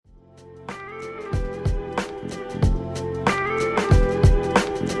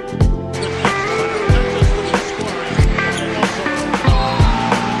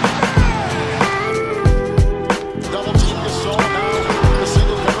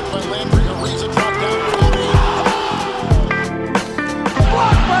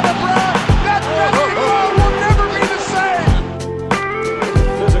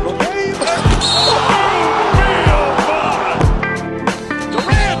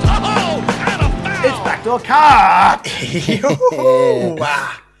Backdoor Cut!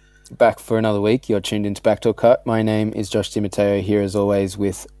 Back for another week. You're tuned into Backdoor Cut. My name is Josh DiMatteo, here as always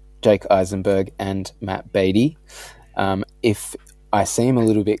with Jake Eisenberg and Matt Beatty. If I seem a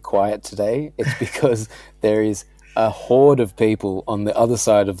little bit quiet today, it's because there is a horde of people on the other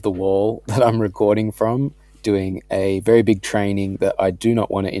side of the wall that I'm recording from, doing a very big training that I do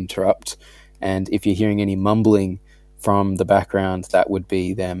not want to interrupt. And if you're hearing any mumbling from the background, that would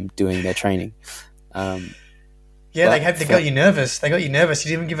be them doing their training. They got you nervous. They got you nervous. You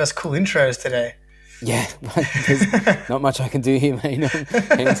didn't even give us cool intros today. Yeah, there's not much I can do here, mate.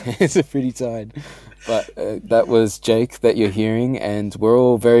 Hands are pretty tired. But that was Jake that you're hearing, and we're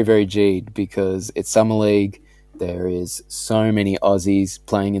all very, very G'd because it's Summer League. There is so many Aussies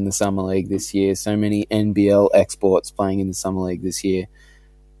playing in the Summer League this year, so many NBL exports playing in the Summer League this year.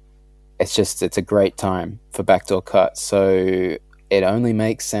 It's a great time for Backdoor Cut. So it only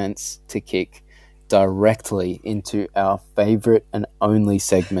makes sense to kick directly into our favourite and only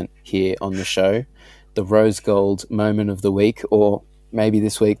segment here on the show, the Rose Gold Moment of the Week, or maybe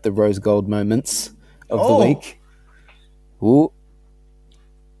this week, the Rose Gold Moments of the Week. Ooh.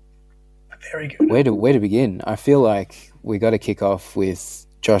 Very good. Where to begin? I feel like we got to kick off with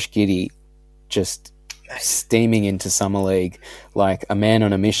Josh Giddey just steaming into Summer League like a man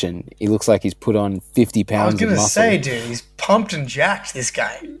on a mission. He looks like he's put on 50 pounds of muscle. I was going to say, dude, he's pumped and jacked, this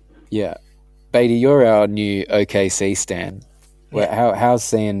guy. Yeah. Beatty, you're our new OKC stan. Yeah. How's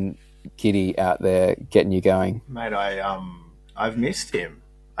seeing Giddey out there getting you going? Mate, I've missed him.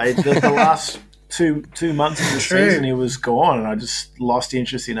 The last two months of the season he was gone, and I just lost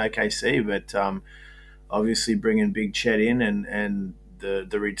interest in OKC. But obviously bringing Big Chet in and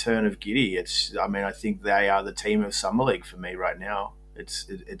the return of Giddey, I think they are the team of Summer League for me right now.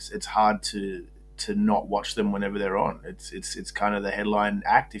 It's hard to not watch them whenever they're on. It's kind of the headline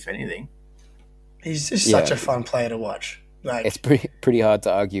act, if anything. He's just such a fun player to watch. It's pretty hard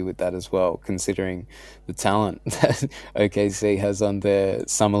to argue with that as well, considering the talent that OKC has on their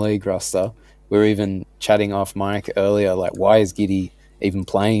Summer League roster. We were even chatting off mic earlier, like, why is Giddey even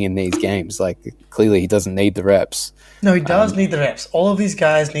playing in these games? Like, clearly he doesn't need the reps. No, he does need the reps. All of these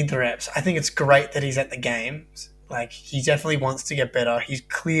guys need the reps. I think it's great that he's at the games. Like, he definitely wants to get better. He's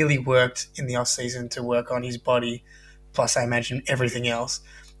clearly worked in the off-season to work on his body, plus I imagine everything else.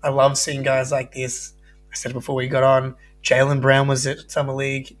 I love seeing guys like this. I said before we got on, Jaylen Brown was at Summer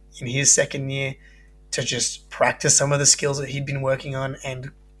League in his second year to just practice some of the skills that he'd been working on. And,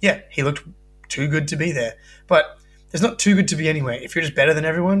 yeah, he looked too good to be there. But there's not too good to be anywhere. If you're just better than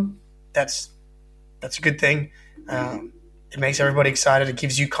everyone, that's a good thing. It makes everybody excited. It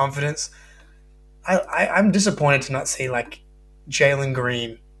gives you confidence. I'm disappointed to not see, like, Jalen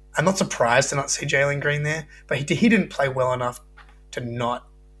Green. I'm not surprised to not see Jalen Green there, but he didn't play well enough to not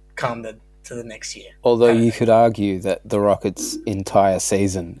come to the next year. Although you could argue that the Rockets' entire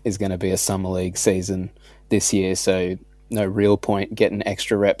season is going to be a Summer League season this year, so no real point getting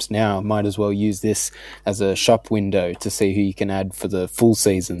extra reps now. Might as well use this as a shop window to see who you can add for the full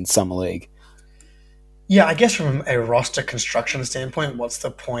season Summer League. Yeah, I guess from a roster construction standpoint, what's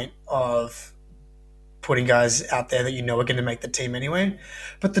the point of putting guys out there that you know are going to make the team anyway?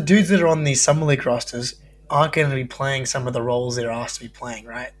 But the dudes that are on these Summer League rosters aren't going to be playing some of the roles they're asked to be playing,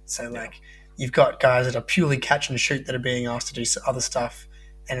 right? So, like, you've got guys that are purely catch and shoot that are being asked to do other stuff,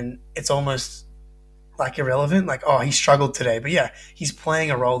 and it's almost like irrelevant. Like, oh, he struggled today, but yeah, he's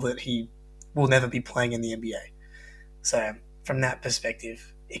playing a role that he will never be playing in the NBA. So, from that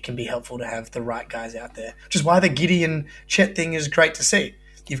perspective, it can be helpful to have the right guys out there, which is why the Giddey and Chet thing is great to see.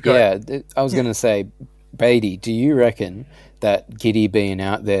 You've got, I was going to say, Beatty, do you reckon that Giddey being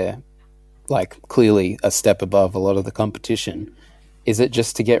out there, like, clearly a step above a lot of the competition, is it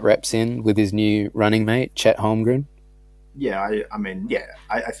just to get reps in with his new running mate, Chet Holmgren? Yeah,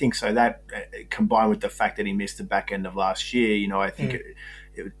 I think so. That combined with the fact that he missed the back end of last year, I think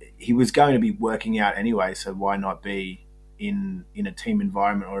he was going to be working out anyway, so why not be in a team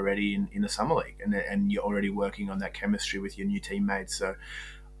environment already in the Summer League, and you're already working on that chemistry with your new teammates. So,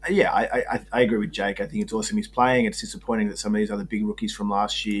 yeah, I agree with Jake. I think it's awesome he's playing. It's disappointing that some of these other big rookies from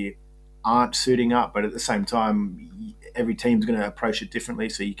last year aren't suiting up, but at the same time, every team's going to approach it differently,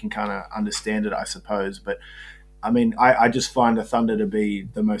 so you can kind of understand it, I suppose. But I mean, I just find the Thunder to be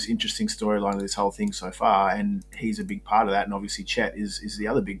the most interesting storyline of this whole thing so far, and he's a big part of that, and obviously Chet is the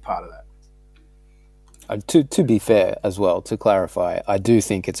other big part of that. To be fair as well, to clarify, I do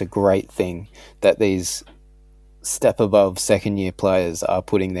think it's a great thing that these step above second year players are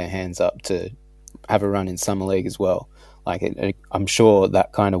putting their hands up to have a run in Summer League as well. Like, I'm sure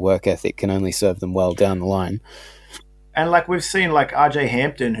that kind of work ethic can only serve them well down the line. And like we've seen, like RJ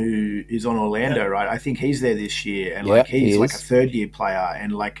Hampton, who is on Orlando, right? I think he's there this year, and like he's like a third-year player,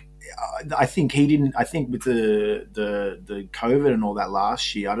 and like I think he didn't. I think with the COVID and all that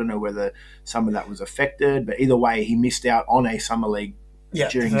last year, I don't know whether some of that was affected, but either way, he missed out on a summer league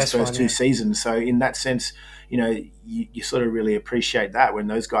during his first two seasons. So in that sense, you know, you sort of really appreciate that when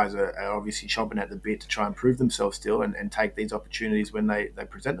those guys are obviously chomping at the bit to try and prove themselves still and take these opportunities when they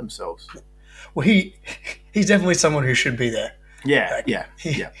present themselves. Well, he's definitely someone who should be there. Yeah,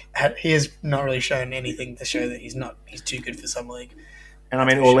 He has not really shown anything to show that he's too good for summer league. And I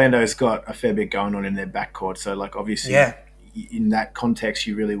mean, Orlando's got a fair bit going on in their backcourt, so like obviously, in that context,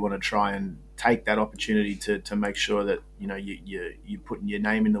 you really want to try and take that opportunity to make sure that you know you're putting your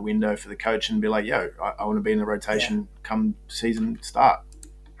name in the window for the coach and be like, yo, I want to be in the rotation come season start.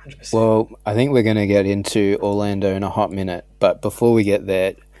 100%. Well, I think we're going to get into Orlando in a hot minute, but before we get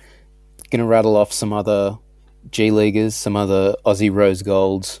there, going to rattle off some other G Leaguers, some other Aussie Rose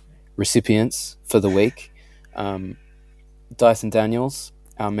Gold recipients for the week. Dyson Daniels,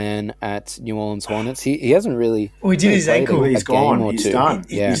 our man at New Orleans Hornets. He hasn't really. He did his ankle. He's gone. He's done.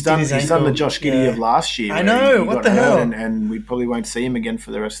 He's done the Josh Giddey of last year. I know. What the hell? And we probably won't see him again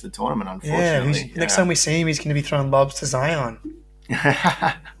for the rest of the tournament, unfortunately. Next time we see him, he's going to be throwing lobs to Zion.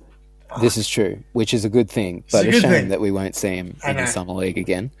 This is true, which is a good thing, but a shame that we won't see him in the Summer League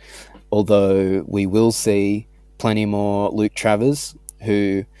again. Although we will see plenty more Luke Travers,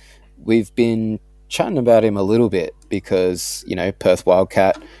 who we've been chatting about him a little bit because, you know, Perth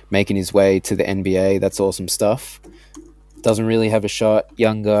Wildcat making his way to the NBA, that's awesome stuff. Doesn't really have a shot,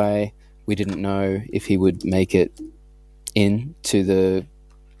 young guy. We didn't know if he would make it into the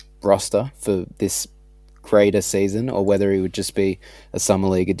roster for this greater season or whether he would just be a Summer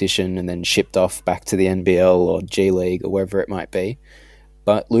League addition and then shipped off back to the NBL or G League or wherever it might be.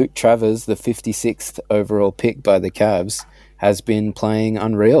 But Luke Travers, the 56th overall pick by the Cavs, has been playing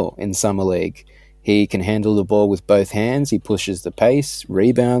unreal in Summer League. He can handle the ball with both hands. He pushes the pace,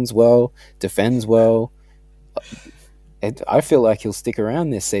 rebounds well, defends well. I feel like he'll stick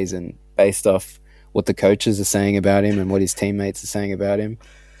around this season based off what the coaches are saying about him and what his teammates are saying about him.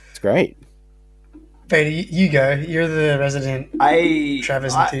 It's great. Beatty, you go. You're the resident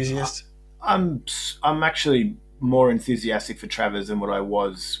Travers enthusiast. I'm actually more enthusiastic for Travers than what I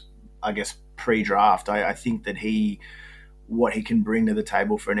was, I guess, pre-draft. I think that what he can bring to the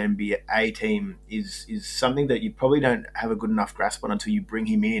table for an NBA team is something that you probably don't have a good enough grasp on until you bring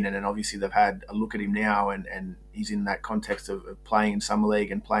him in. And then obviously they've had a look at him now and he's in that context of playing in Summer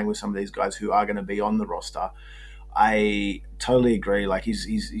League and playing with some of these guys who are going to be on the roster. I totally agree. Like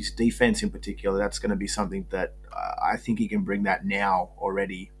his defense in particular, that's going to be something that I think he can bring that now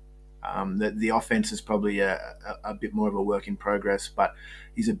already. The offense is probably a bit more of a work in progress, but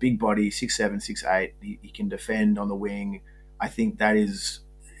he's a big body, 6'7", 6'8". He can defend on the wing. I think that is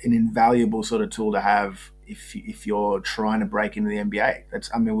an invaluable sort of tool to have if you're trying to break into the NBA.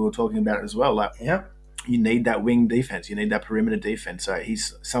 We were talking about it as well. Like, you need that wing defense. You need that perimeter defense. So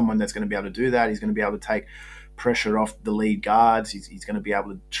he's someone that's going to be able to do that. He's going to be able to take pressure off the lead guards. He's going to be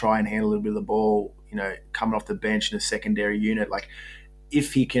able to try and handle a little bit of the ball, you know, coming off the bench in a secondary unit. Like,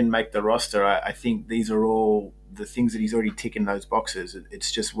 if he can make the roster, I think these are all the things that he's already ticking those boxes.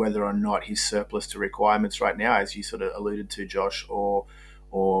 It's just whether or not he's surplus to requirements right now, as you sort of alluded to, Josh, or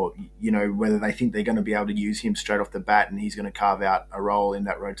you know, whether they think they're going to be able to use him straight off the bat and he's going to carve out a role in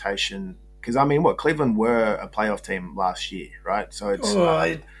that rotation. Because, I mean, Cleveland were a playoff team last year, right? So it's...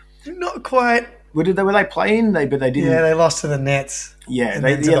 not quite... Were they playing? But they didn't... Yeah, they lost to the Nets. Yeah,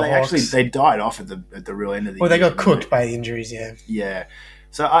 they died off at the real end of the year. Well, they got cooked by the injuries, yeah. Yeah.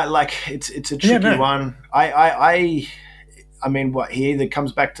 So it's a tricky one. I mean, he either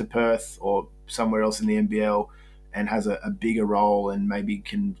comes back to Perth or somewhere else in the NBL and has a bigger role and maybe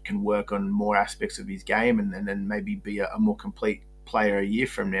can work on more aspects of his game and then maybe be a more complete player a year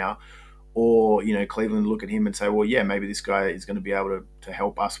from now. Or, you know, Cleveland look at him and say, well, yeah, maybe this guy is going to be able to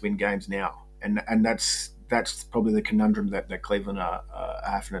help us win games now. And that's probably the conundrum that Cleveland are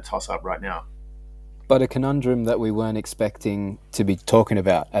having to toss up right now. But a conundrum that we weren't expecting to be talking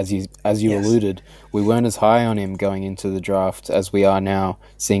about, as you alluded. We weren't as high on him going into the draft as we are now,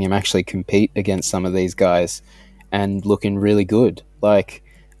 seeing him actually compete against some of these guys and looking really good. Like,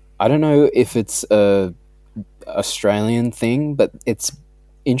 I don't know if it's a Australian thing, but it's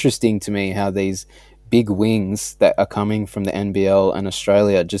interesting to me how these big wings that are coming from the NBL and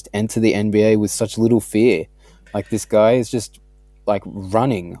Australia just enter the NBA with such little fear. Like, this guy is just like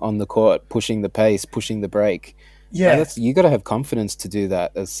running on the court, pushing the pace, pushing the break. Yeah, like, you got to have confidence to do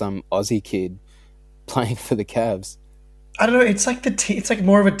that as some Aussie kid playing for the Cavs. I don't know. It's like it's like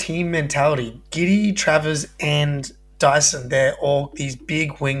more of a team mentality. Giddey, Travers, and Dyson, they're all these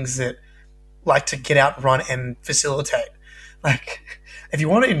big wings that like to get out, run, and facilitate. Like, if you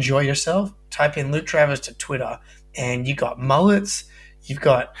want to enjoy yourself, type in Luke Travers to Twitter, and you got mullets, you've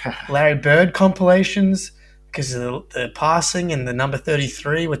got Larry Bird compilations because of the passing and the number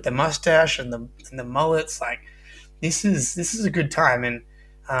 33 with the mustache and the mullets. Like, this is a good time, and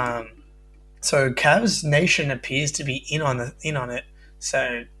so Cavs Nation appears to be in on it.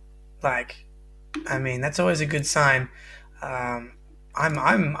 So, like, I mean, that's always a good sign.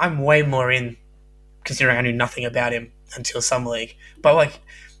 I'm way more in, considering I knew nothing about him until Summer League. But like,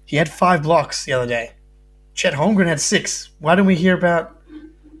 he had 5 blocks the other day. Chet Holmgren had 6. Why don't we hear about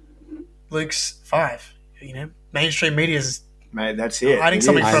Luke's 5? You know, mainstream media's Mate, that's it. hiding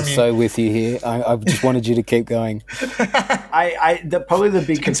something I'm from you. so with you here. I just wanted you to keep going. Probably the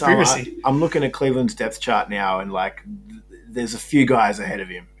big concern. conspiracy. I'm looking at Cleveland's depth chart now, and like, there's a few guys ahead of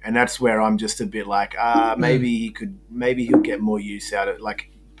him, and that's where I'm just a bit like, maybe he'll get more use out of it. Like,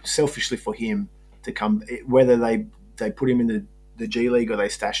 selfishly for him to come, whether they put him in the G League or they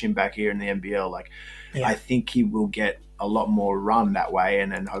stash him back here in the NBL. Like, I think he will get a lot more run that way,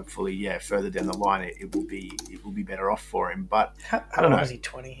 and then hopefully, further down the line, it will be better off for him. But I don't know. Is he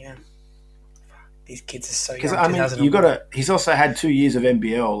 20? Yeah. These kids are so young. Because I mean, he's also had 2 years of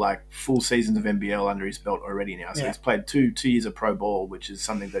NBL, like full seasons of NBL under his belt already now. So he's played two years of pro ball, which is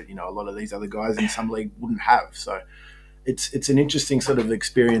something that, you know, a lot of these other guys in some league wouldn't have. So it's an interesting sort of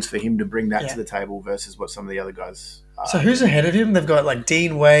experience for him to bring that to the table versus what some of the other guys. So who's ahead of him? They've got like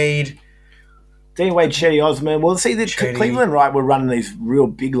Dean Wade, Chetty Osman. Well, see, Cleveland, right, were running these real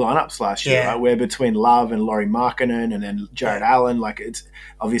big lineups last year, right, where between Love and Lauri Markkanen and then Jared Allen, like, it's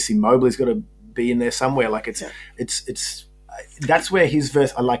obviously Mobley's got to be in there somewhere. Like, it's that's where his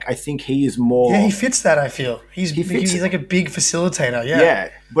verse. Like, I think he is more. Yeah, he fits that. I feel he's like a big facilitator. Yeah, yeah,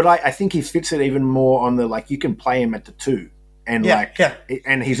 but I think he fits it even more on the, like, you can play him at the 2. And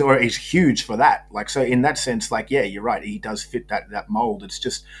and he's huge for that. Like, so in that sense, like, yeah, you're right. He does fit that mold. It's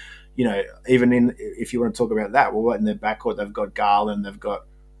just, you know, even if you want to talk about that, well, in their backcourt, they've got Garland, they've got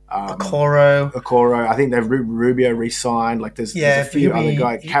Okoro. I think they've Rubio re-signed. Like, there's a few other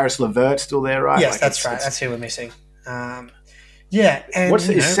guys. Karis LeVert still there, right? Yes, like, that's right. That's who we're missing. And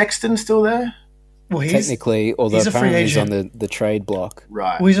is Sexton still there? Well, technically, although he's apparently he's on the trade block.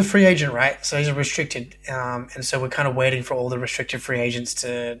 Right. Well, he's a free agent, right? So he's a restricted, and so we're kind of waiting for all the restricted free agents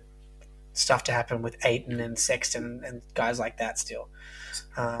to happen with Ayton and Sexton and guys like that still.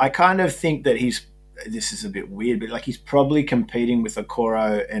 I kind of think that this is a bit weird, but like, he's probably competing with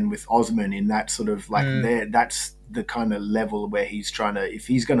Okoro and with Osman in that sort of like that's the kind of level where he's trying to, if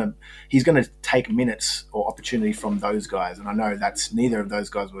he's gonna take minutes or opportunity from those guys. And I know that's neither of those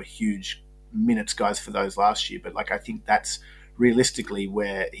guys were huge minutes guys for those last year, but like, I think that's realistically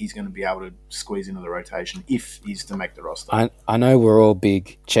where he's going to be able to squeeze into the rotation if he's to make the roster. I know we're all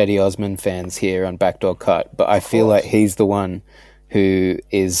big Chetty Osman fans here on Backdoor Cut, but I feel like he's the one who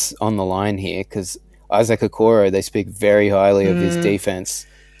is on the line here, because Isaac Okoro, they speak very highly of his defense,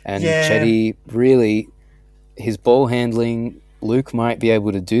 and Chetty, really, his ball handling, Luke might be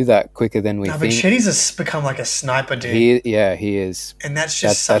able to do that quicker than we think. But Chetty's become like a sniper dude. He is. And that's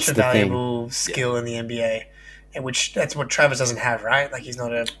just such a valuable skill in the NBA. And that's what Travis doesn't have, right? Like, he's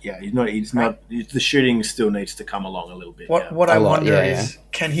not a... Yeah, he's not... The shooting still needs to come along a little bit. What I wonder is,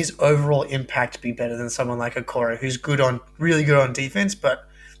 can his overall impact be better than someone like Okoro, who's really good on defense, but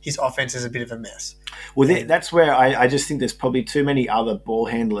his offense is a bit of a mess? Well, that's where I just think there's probably too many other ball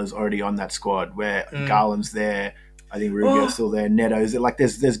handlers already on that squad, where Garland's there, I think Rubio's still there, Neto's there. Like,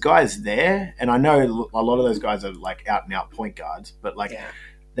 there's guys there, and I know a lot of those guys are like out and out point guards, but like... Yeah.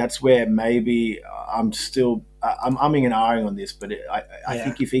 That's where maybe I'm still I'm umming and ahhing on this, but I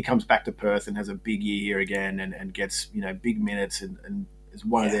think if he comes back to Perth and has a big year here again and gets, you know, big minutes and is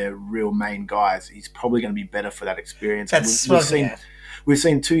one of their real main guys, he's probably going to be better for that experience. We've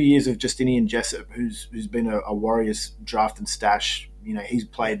seen 2 years of Justinian Jessup, who's been a Warriors draft and stash. You know, he's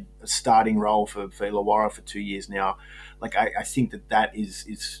played a starting role for Illawarra for 2 years now. Like, I think that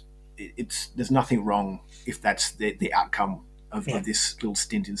is there's nothing wrong if that's the outcome of this little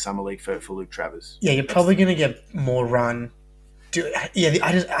stint in Summer League for Luke Travers. Yeah, you're probably going to get more run.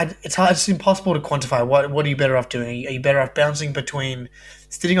 It's hard. It's impossible to quantify. What are you better off doing? Are you better off bouncing between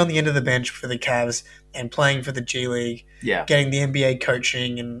sitting on the end of the bench for the Cavs and playing for the G League, getting the NBA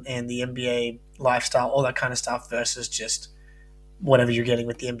coaching and the NBA lifestyle, all that kind of stuff, versus just whatever you're getting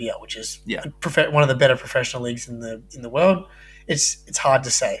with the NBL, which is one of the better professional leagues in the world? It's hard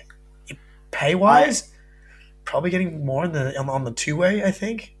to say. Pay wise, probably getting more on the two-way, I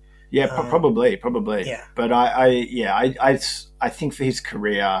think. Yeah, probably. Yeah. But I think for his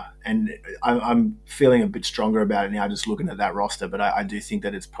career, and I'm feeling a bit stronger about it now, just looking at that roster. But I do think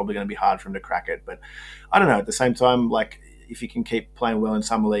that it's probably going to be hard for him to crack it. But I don't know. At the same time, like if he can keep playing well in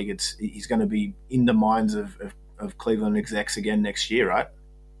summer league, he's going to be in the minds of Cleveland execs again next year, right?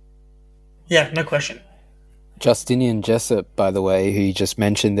 Yeah, no question. Justinian Jessup, by the way, who you just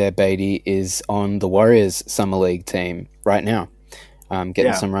mentioned there, Beatty, is on the Warriors Summer League team right now.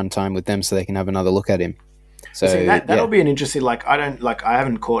 Getting some run time with them so they can have another look at him. So that'll be an interesting. I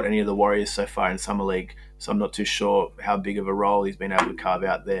haven't caught any of the Warriors so far in summer league, so I'm not too sure how big of a role he's been able to carve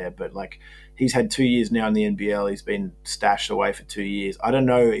out there. But he's had 2 years now in the NBL. He's been stashed away for 2 years. I don't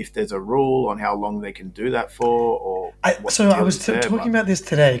know if there's a rule on how long they can do that for, or I was talking about this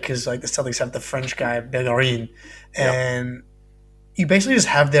today because the Celtics have the French guy Bellerin, and you basically just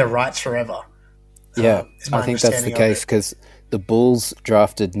have their rights forever. Yeah, I think that's the case because the Bulls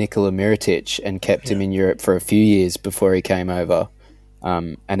drafted Nikola Mirotic and kept him in Europe for a few years before he came over.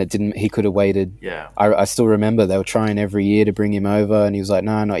 And it didn't. He could have waited. Yeah, I still remember they were trying every year to bring him over, and he was like,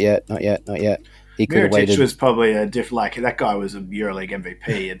 "No, not yet." He could have waited. Mirotic was probably a different. That guy was a EuroLeague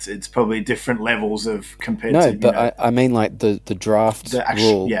MVP. It's probably different levels of compared to. No, but I mean the draft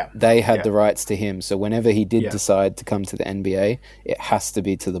rule. Yeah, they had the rights to him, so whenever he did decide to come to the NBA, it has to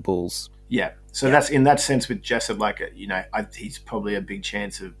be to the Bulls. Yeah. So that's in that sense with Jessup, he's probably a big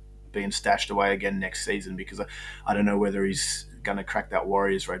chance of being stashed away again next season because I don't know whether he's going to crack that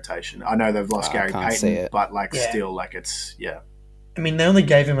Warriors rotation. I know they've lost Gary Payton, but still, it's I mean, they only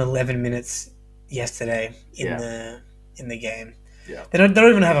gave him 11 minutes yesterday in the game. Yeah, they don't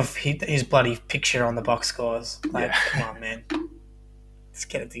even have his bloody picture on the box scores. Come on, man, let's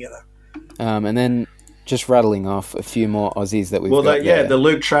get it together. And then. Just rattling off a few more Aussies that we've got. The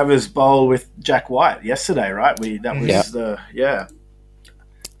Luke Travers bowl with Jack White yesterday, right?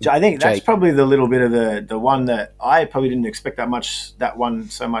 I think that's probably the little bit of the one that I probably didn't expect that one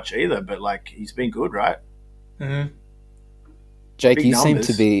so much either. But he's been good, right? Mm-hmm. Jake, you seem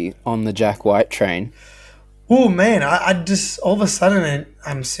to be on the Jack White train. Oh man, I just all of a sudden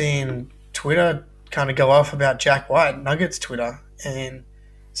I'm seeing Twitter kind of go off about Jack White, Nuggets Twitter, and.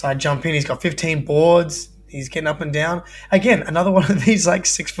 So I jump in. He's got 15 boards. He's getting up and down. Again, another one of these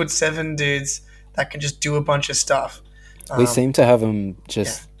 6'7" dudes that can just do a bunch of stuff. We seem to have him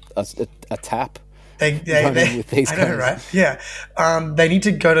just a tap. They with these guys. I know, right? Yeah. They need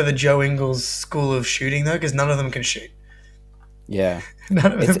to go to the Joe Ingles School of Shooting though, because none of them can shoot. Yeah.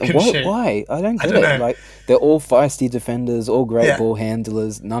 None of them can shoot. Why? I don't get it. They're all feisty defenders, all great ball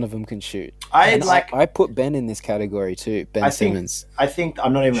handlers. None of them can shoot. I put Ben in this category too. Simmons. I think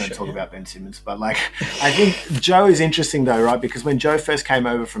I'm not even going to talk about Ben Simmons, but I think Joe is interesting though, right? Because when Joe first came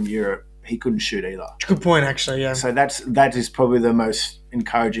over from Europe, he couldn't shoot either. Good point, actually. Yeah. So that is probably the most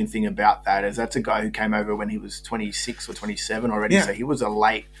encouraging thing about that is that's a guy who came over when he was 26 or 27 already. Yeah. So he was a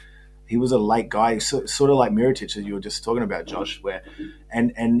late guy, sort of like Mirotic, as you were just talking about, Josh.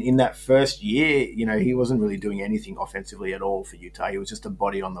 And in that first year, he wasn't really doing anything offensively at all for Utah. He was just a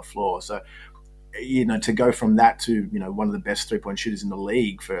body on the floor. So, to go from that to one of the best 3-point shooters in the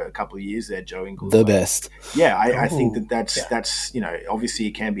league for a couple of years there, Joe Ingles, the best. Yeah, I think that's obviously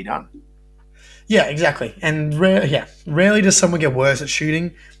it can be done. Yeah, exactly. And rarely does someone get worse at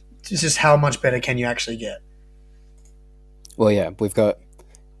shooting. It's just how much better can you actually get? Well, yeah, we've got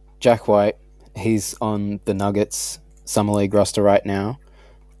Jack White. He's on the Nuggets Summer League roster right now.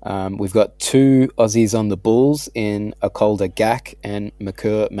 We've got 2 Aussies on the Bulls in Akolda Gak and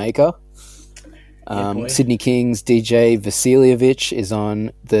Makur Maker. Sydney Kings DJ Vasiljevic is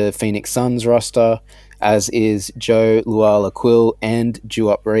on the Phoenix Suns roster, as is Joe Luala-Quill and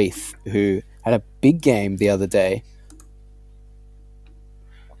Duop Reith, who had a big game the other day.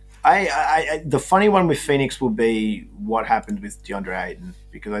 The funny one with Phoenix will be what happened with DeAndre Ayton,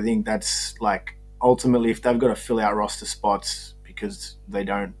 because I think that's ultimately if they've got to fill out roster spots because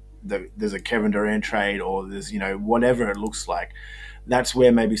there's a Kevin Durant trade or there's whatever it looks like, that's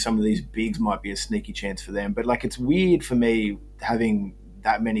where maybe some of these bigs might be a sneaky chance for them. But it's weird for me having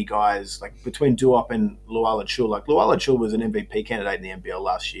that many guys between Duop and Luala-Chul. Luala-Chul was an MVP candidate in the NBL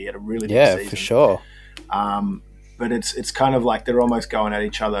last year. He had a really good season. Yeah, for sure. But it's kind of they're almost going at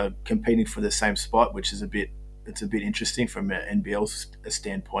each other, competing for the same spot, which is a bit interesting from an NBL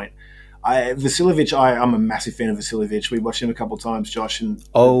standpoint. Vasiljevic, I'm a massive fan of Vasiljevic. We watched him a couple of times, Josh, and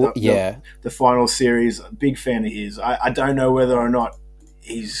the final series. Big fan of his. I don't know whether or not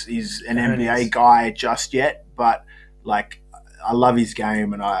he's an NBA guy just yet, but I love his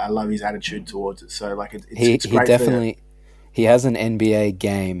game and I love his attitude towards it. So it's great. he has an NBA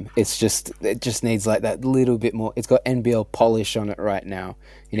game. It just needs like that little bit more. It's got NBL polish on it right now.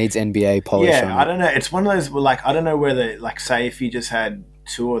 He needs NBA polish on it. Yeah, I don't know. It's one of those where, like, I don't know whether, like, say if he just had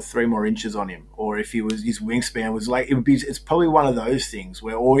 2 or 3 more inches on him, or if he was, his wingspan was like, it's probably one of those things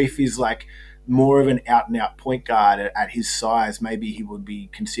where, or if he's like more of an out and out point guard at his size, maybe he would be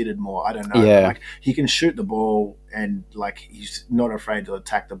considered more. I don't know. Yeah. Like, he can shoot the ball, and like, he's not afraid to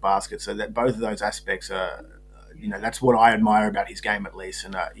attack the basket. So that both of those aspects are, that's what I admire about his game, at least.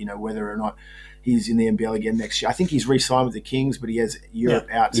 And whether or not he's in the NBL again next year, I think he's re-signed with the Kings, but he has Europe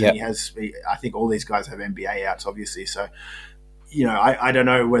outs, and I think all these guys have NBA outs, obviously. So, I don't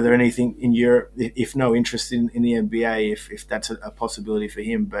know whether anything in Europe, if no interest in the NBA, if that's a possibility for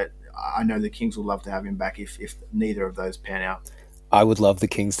him. But I know the Kings would love to have him back if neither of those pan out. I would love the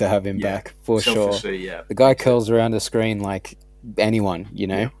Kings to have him back, for sure. Yeah. The guy curls around a screen like anyone,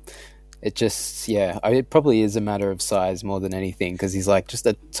 Yeah. It just, it probably is a matter of size more than anything, because he's like just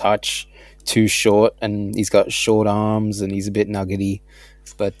a touch too short, and he's got short arms, and he's a bit nuggety.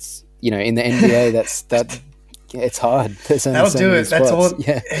 But, in the NBA, it's hard. That'll do it. That's all.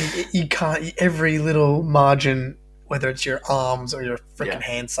 Yeah. You can't. Every little margin, whether it's your arms or your freaking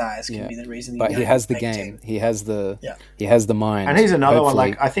hand size, can be the reason. But he has the game. He has the. He has the mind. And he's another one.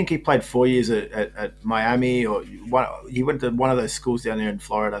 Like, I think he played 4 years at Miami, or he went to one of those schools down there in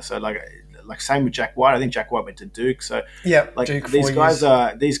Florida. So like same with Jack White. I think Jack White went to Duke. So like Duke, these guys,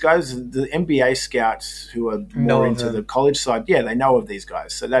 the NBA scouts who are more into the college side, they know of these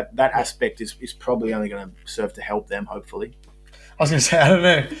guys. So that aspect is probably only going to serve to help them, hopefully. I was going to say, I don't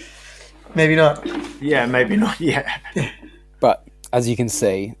know, maybe not. Yeah, maybe not. Yeah. But as you can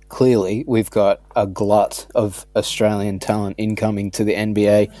see, clearly we've got a glut of Australian talent incoming to the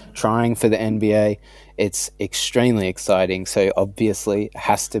NBA, trying for the NBA. It's extremely exciting, so obviously it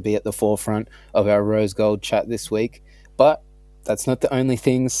has to be at the forefront of our Rose Gold chat this week. But that's not the only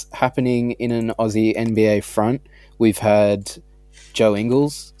things happening in an Aussie NBA front. We've had Joe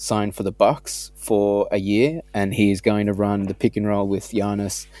Ingles sign for the Bucks for a year, and he's going to run the pick and roll with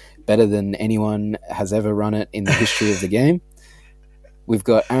Giannis better than anyone has ever run it in the history of the game. We've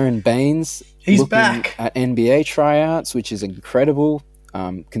got Aaron Baines. He's looking back at NBA tryouts, which is incredible,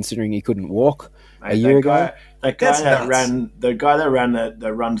 considering he couldn't walk a year ago. The guy that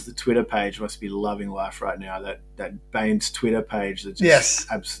runs the Twitter page must be loving life right now. That Baines Twitter page that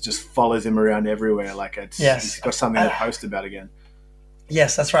just follows him around everywhere. Like he's got something to post about again.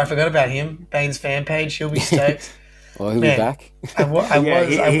 Yes, that's right. I forgot about him. Baines fan page. He'll be stoked. Well, he'll be back.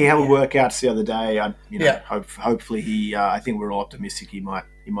 He held workouts the other day. Hopefully he. I think we're all optimistic. He might.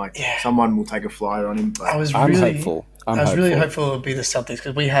 Someone will take a flyer on him. But I'm hopeful. I was really hopeful it would be the Celtics,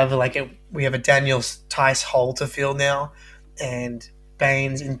 because we have a Daniel Tice hole to fill now, and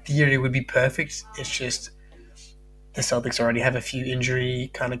Baines in theory would be perfect. It's just the Celtics already have a few injury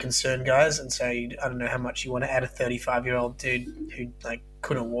kind of concerned guys, and so I don't know how much you want to add a 35-year-old dude who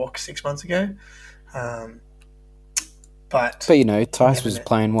couldn't walk 6 months ago. But Tice was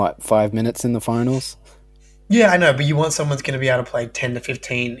playing 5 minutes in the finals. Yeah, I know, but you want someone that's going to be able to play 10 to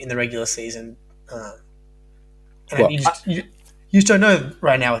 15 in the regular season. You just don't know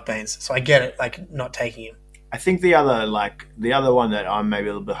right now with Baines, so I get it, not taking him. I think the other one that I'm maybe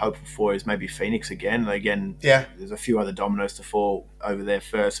a little bit hopeful for is maybe Phoenix again. There's a few other dominoes to fall over there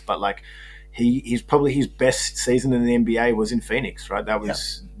first, but he's probably his best season in the NBA was in Phoenix, right? That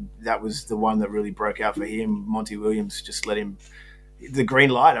was the one that really broke out for him. Monty Williams just let him the green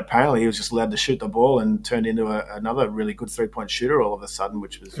light. Apparently, he was just allowed to shoot the ball and turned into another really good 3-point shooter all of a sudden,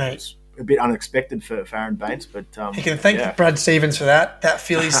 which was a bit unexpected for Aaron Baines. But you can thank Brad Stevens for that. That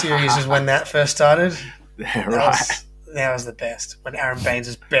Philly series is when that first started. That was the best, when Aaron Baines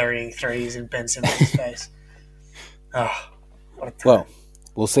was burying threes in Ben Simmons' face. Oh, what a time. Well,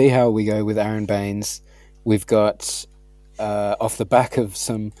 we'll see how we go with Aaron Baines. We've got, off the back of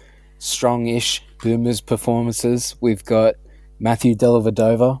some strong-ish Boomers performances, we've got Matthew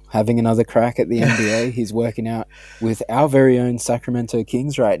Dellavedova having another crack at the NBA. He's working out with our very own Sacramento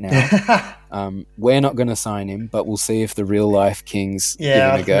Kings right now. We're not going to sign him, but we'll see if the real-life Kings give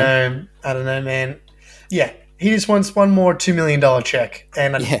him a go. I don't know, man. Yeah, he just wants one more $2 million check,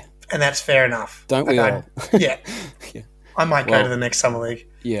 and that's fair enough. Don't we all? Yeah. I might go to the next Summer League.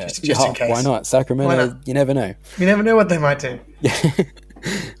 Yeah. Just in case. Why not? Sacramento, you never know. You never know what they might do.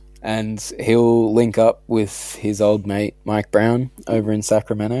 And he'll link up with his old mate, Mike Brown, over in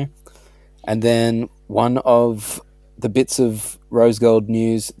Sacramento. And then one of the bits of Rose Gold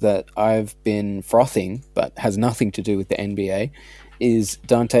news that I've been frothing, but has nothing to do with the NBA, is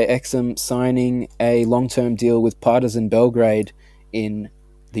Dante Exum signing a long-term deal with Partizan Belgrade in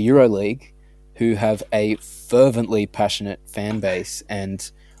the EuroLeague, who have a fervently passionate fan base,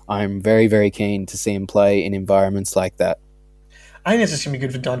 and I'm very, very keen to see him play in environments like that. I think that's just going to be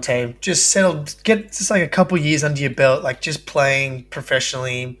good for Dante. Just settle, get just like a couple years under your belt, like just playing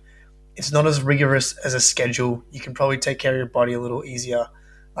professionally. It's not as rigorous as a schedule. You can probably take care of your body a little easier.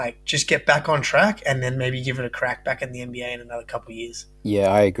 Like, just get back on track and then maybe give it a crack back in the NBA in another couple of years. Yeah,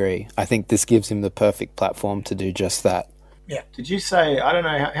 I agree. I think this gives him the perfect platform to do just that. Yeah. Did you say, I don't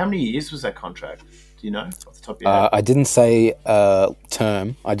know, how many years was that contract? Do you know off the top of your head? I didn't say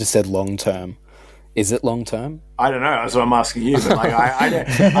term. I just said long term. Is it long term? I don't know. That's what I'm asking you. But like,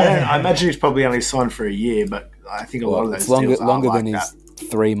 I imagine he's probably only signed for a year, but I think a lot of those deals are longer like than that. his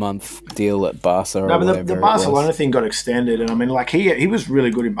 3-month deal at Barca. No, but the Barcelona thing got extended, and I mean, like he was really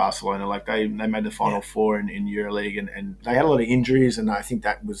good in Barcelona. Like they made the Final Four in EuroLeague, and they had a lot of injuries, and I think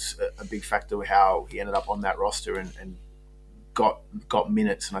that was a big factor with how he ended up on that roster and got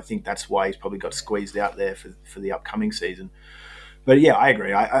minutes, and I think that's why he's probably got squeezed out there for the upcoming season. But yeah, I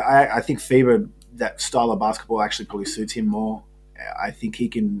agree. I think FIBA, that style of basketball actually probably suits him more. I think he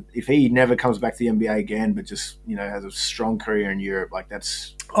can, if he never comes back to the NBA again, but just has a strong career in Europe, like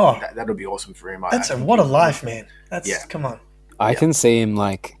that would be awesome for him. What a life, man. Come on. I can see him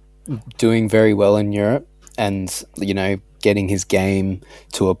like doing very well in Europe, and getting his game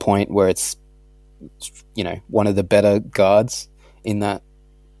to a point where it's one of the better guards in that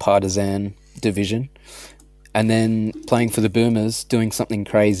Partizan division, and then playing for the Boomers, doing something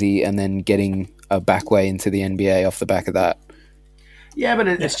crazy, and then getting a back way into the NBA off the back of that. Yeah, but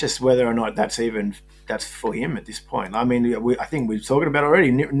it's just whether or not that's for him at this point. I mean, I think we've talked about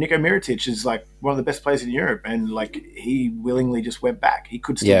already. Niko Mirotic is like one of the best players in Europe, and like he willingly just went back. He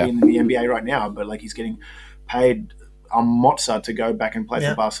could still be in the NBA right now, but like he's getting paid a mozza to go back and play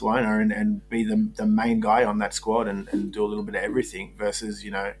for Barcelona and be the main guy on that squad and do a little bit of everything versus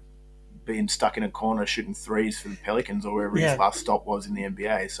being stuck in a corner shooting threes for the Pelicans or wherever his last stop was in the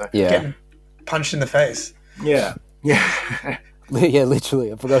NBA. So getting punched in the face. Yeah. Yeah,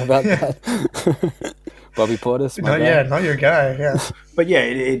 literally. I forgot about that. Bobby Portis, not your guy. Yeah, but yeah,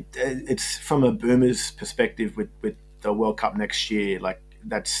 it's from a Boomers perspective with the World Cup next year. Like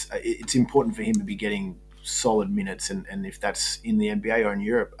it's important for him to be getting solid minutes, and if that's in the NBA or in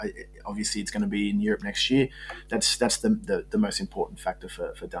Europe, obviously it's going to be in Europe next year. That's the most important factor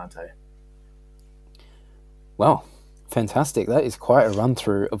for Dante. Wow. Fantastic. That is quite a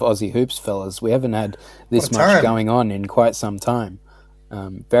run-through of Aussie hoops, fellas. We haven't had this much going on in quite some time.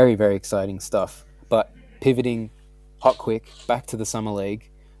 Very, very exciting stuff. But pivoting hot quick back to the Summer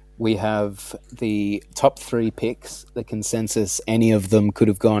League, we have the top 3 picks, the consensus. Any of them could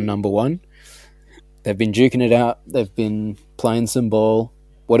have gone number 1. They've been duking it out. They've been playing some ball.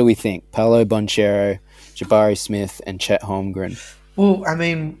 What do we think? Paolo Banchero, Jabari Smith, and Chet Holmgren. Well, I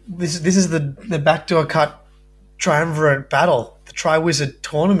mean, this is the backdoor cut triumvirate battle, the Tri-Wizard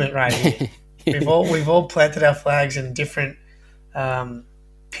tournament right here. We've all planted our flags in different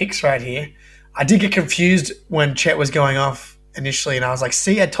picks right here. I did get confused when Chet was going off initially, and I was like,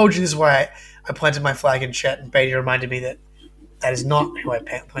 see, I told you this is why I planted my flag in Chet, and Beatty reminded me that is not who I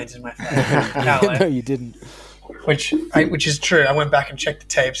planted my flag. No, you didn't. Which is true. I went back and checked the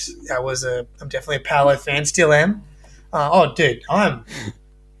tapes. I'm definitely a Paolo fan, still am. Dude, I'm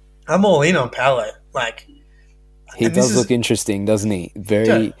all in on Paolo. Like, he does look interesting, doesn't he?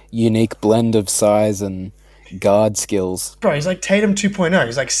 Very unique blend of size and guard skills. Bro, he's like Tatum 2.0.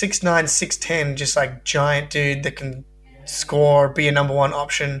 He's like 6'9", 6'10", just like giant dude that can score, be a number 1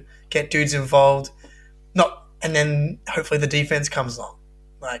 option, get dudes involved. And then hopefully the defense comes along.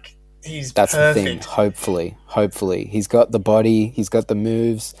 Like, that's perfect. The thing. Hopefully. He's got the body. He's got the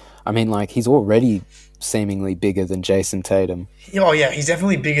moves. I mean, like, he's already seemingly bigger than Jason Tatum. Oh yeah, he's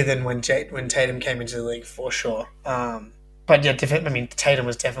definitely bigger than when Tatum came into the league for sure. But yeah, Tatum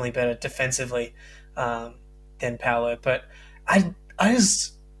was definitely better defensively than Paolo. But I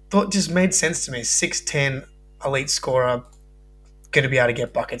just thought it just made sense to me. 6'10", elite scorer, going to be able to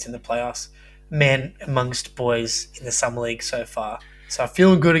get buckets in the playoffs. Man amongst boys in the Summer League so far. So I'm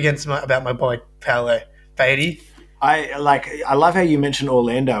feeling good about my boy Paolo. Beatty. I love how you mentioned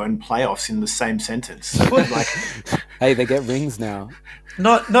Orlando and playoffs in the same sentence. Like, hey, they get rings now.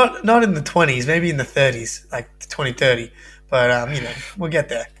 Not in the 20s, maybe in the 30s, like 2030. But we'll get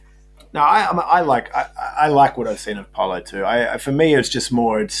there. No, I like what I've seen of Paolo too. For me, it's just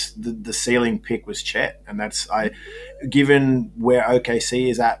more. It's the ceiling pick was Chet, and given where OKC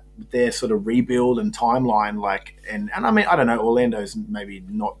is at their sort of rebuild and timeline, and I mean, I don't know, Orlando's maybe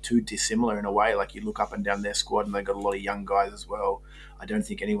not too dissimilar in a way. Like, you look up and down their squad, and they've got a lot of young guys as well. I don't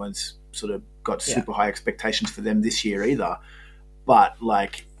think anyone's sort of got super high expectations for them this year either. But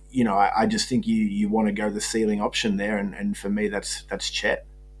like, you know, I just think you want to go the ceiling option there, and for me, that's Chet.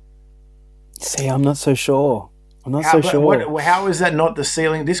 See, I'm not so sure. I'm not so sure. How is that not the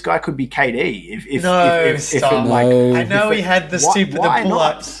ceiling? This guy could be KD. Stop. No. I know he had the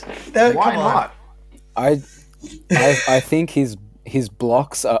pull-ups. Why not? I think his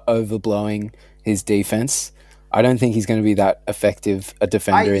blocks are overblowing his defense. I don't think he's going to be that effective a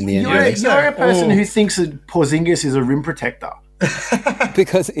defender in the NBA. You're a person who thinks that Porzingis is a rim protector.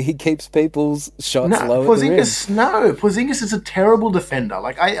 Because he keeps people's shots low at the rim. Porzingis is a terrible defender.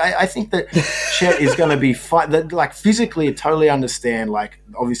 Like I think that Chet is going to be like physically. I totally understand. Like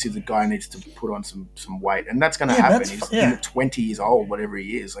obviously the guy needs to put on some weight, and that's going to happen. He's 20 years old, whatever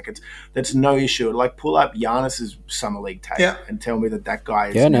he is. Like that's no issue. Like pull up Giannis's summer league tape and tell me that guy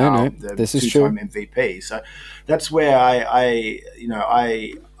is the two-time MVP. So that's where I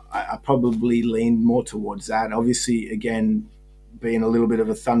probably lean more towards that. Obviously, again, being a little bit of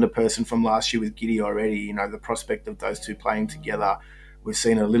a Thunder person from last year with Giddey already, you know, the prospect of those two playing together, we've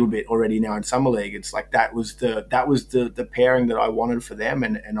seen a little bit already now in Summer League. It's like that was the pairing that I wanted for them,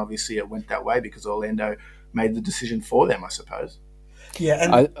 and obviously it went that way because Orlando made the decision for them, I suppose. Yeah,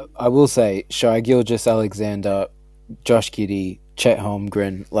 and I will say Shai Gilgeous-Alexander, Josh Giddey, Chet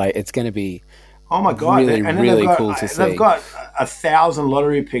Holmgren, like it's going to be oh my God! Really cool to see. They've got 1,000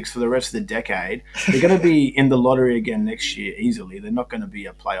 lottery picks for the rest of the decade. They're going to be in the lottery again next year easily. They're not going to be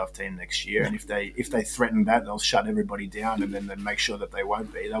a playoff team next year. And if they threaten that, they'll shut everybody down and then they make sure that they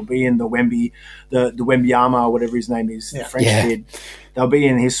won't be. They'll be in the Wembanyama, or whatever his name is, the French kid. They'll be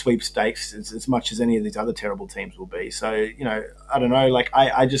in his sweepstakes as much as any of these other terrible teams will be. So, you know, I don't know. Like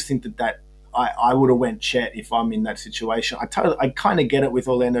I just think that I would have went Chet if I'm in that situation. I kind of get it with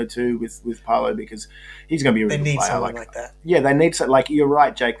Orlando too, with Paolo, because he's going to be a really good player. They need someone like that. Yeah, they need like you're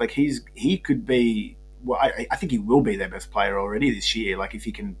right, Jake. Like he could be. Well, I think he will be their best player already this year. Like if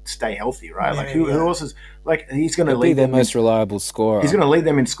he can stay healthy, right? Like who else is like he's going to lead their most reliable scorer. He's going to lead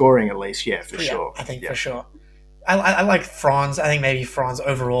them in scoring at least. Yeah, for sure. I think for sure. I like Franz. I think maybe Franz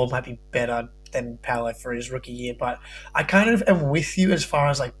overall might be better than Paolo for his rookie year, but I kind of am with you as far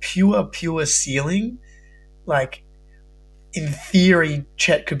as like pure ceiling. Like in theory,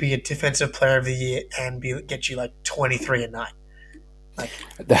 Chet could be a defensive player of the year and get you like 23 a night. Like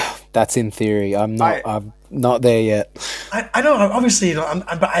that's in theory. I'm not there yet. I know, obviously,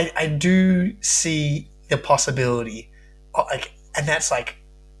 but I do see the possibility, like, and that's like.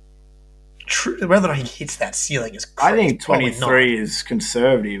 Whether or not he hits that ceiling is crazy. I think 23 is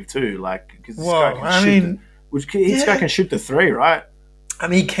conservative too. Like, because this guy can shoot the three, right? I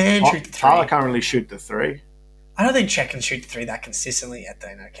mean, he can shoot the three. Tyler can't really shoot the three. I don't think Chet can shoot the three that consistently yet,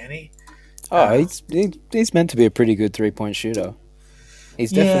 though, can he? Oh, he's meant to be a pretty good 3-point shooter.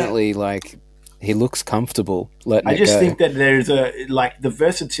 He's definitely like he looks comfortable letting it go. I just think that there's the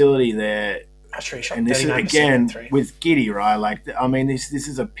versatility there. And this is again with Giddey, right? Like, I mean, this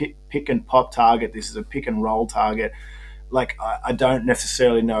is a pick and pop target. This is a pick and roll target. Like, I don't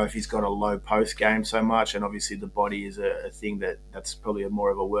necessarily know if he's got a low post game so much, and obviously the body is a thing that's probably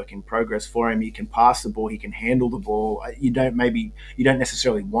more of a work in progress for him. He can pass the ball, he can handle the ball. You don't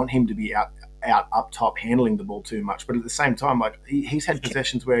necessarily want him to be out up top handling the ball too much, but at the same time, like he's had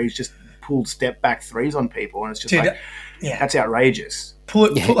possessions where he's just pulled step back threes on people, and it's just that's outrageous.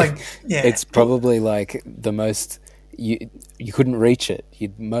 It's probably like the most you couldn't reach it.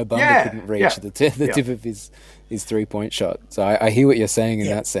 Mo Bamba couldn't reach the tip of his 3-point shot. So I hear what you're saying in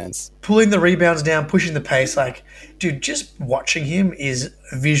that sense. Pulling the rebounds down, pushing the pace, like, dude, just watching him is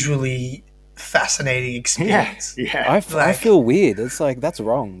visually fascinating experience. I feel weird. It's like that's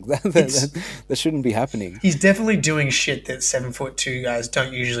wrong. That shouldn't be happening. He's definitely doing shit that 7'2" guys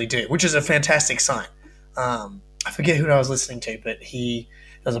don't usually do, which is a fantastic sign. I forget who I was listening to, but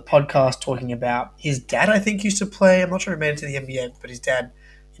there's a podcast talking about his dad, I think, used to play. I'm not sure he made it to the NBA, but his dad,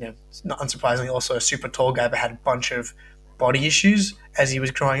 you know, not unsurprisingly, also a super tall guy, but had a bunch of body issues as he was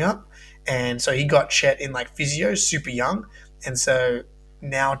growing up. And so he got Chet in like physio super young. And so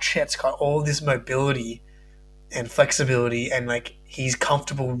now Chet's got all this mobility and flexibility, and like he's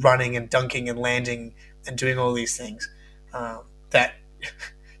comfortable running and dunking and landing and doing all these things that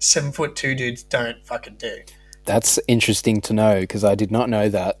 7'2" dudes don't fucking do. That's interesting to know because I did not know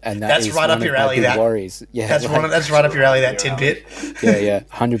that, and that's right up your alley. That worries. Yeah, that's right up your alley. That tidbit. Yeah,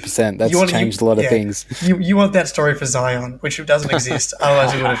 100%. That's changed a lot of things. You want that story for Zion, which doesn't exist.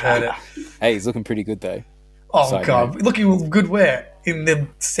 Otherwise, you would have heard it. Hey, he's looking pretty good though. Oh God, looking good where? In the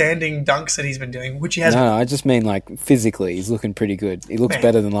standing dunks that he's been doing, which he has. No, I just mean like physically, he's looking pretty good. He looks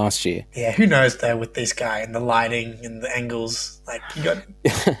better than last year. Yeah, who knows though with this guy and the lighting and the angles. Like you got.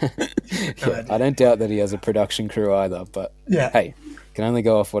 I don't doubt that he has a production crew either. But hey, Can only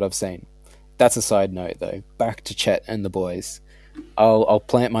go off what I've seen. That's a side note, though. Back to Chet and the boys. I'll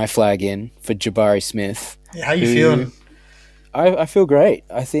plant my flag in for Jabari Smith. Yeah, how you feeling? I feel great.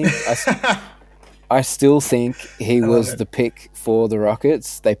 I think I still think he was the pick for the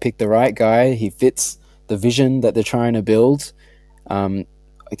Rockets. They picked the right guy. He fits the vision that they're trying to build.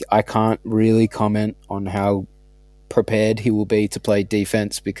 I can't really comment on how prepared he will be to play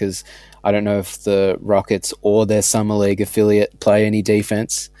defense because I don't know if the Rockets or their Summer League affiliate play any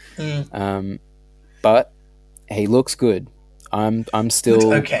defense. But he looks good. I'm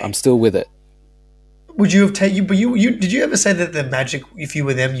still with it. Would you have taken? But you did you ever say that the Magic, if you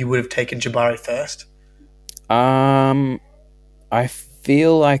were them, you would have taken Jabari first? I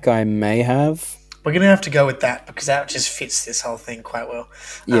feel like I may have. We're gonna have to go with that because that just fits this whole thing quite well.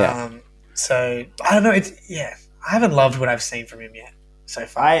 Yeah. So I don't know. I haven't loved what I've seen from him yet so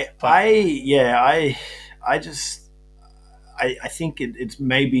far. I think it's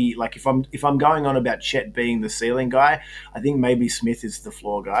maybe like if I'm going on about Chet being the ceiling guy, I think maybe Smith is the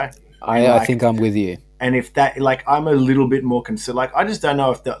floor guy. I think I'm with you. And if that, like, I'm a little bit more concerned. Like, I just don't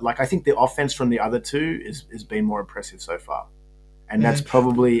know if I think the offense from the other two has been more impressive so far. And that's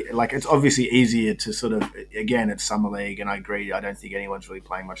probably, like, it's obviously easier to sort of, again, it's Summer League, and I agree, I don't think anyone's really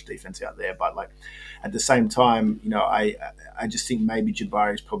playing much defense out there. But, like, at the same time, you know, I just think maybe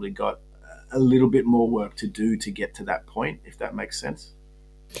Jabari's probably got a little bit more work to do to get to that point, if that makes sense.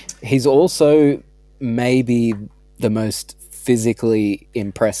 He's also maybe the most physically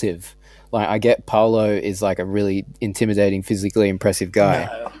impressive. Like, I get Paolo is like a really intimidating, physically impressive guy.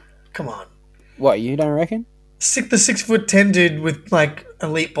 No, come on. What, you don't reckon? The 6'10" dude with like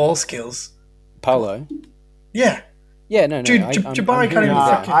elite ball skills. Paolo? Yeah. Yeah, no. Dude, Jabari can't even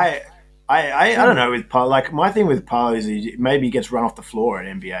fucking... I don't know with Paolo. Like, my thing with Paolo is maybe he gets run off the floor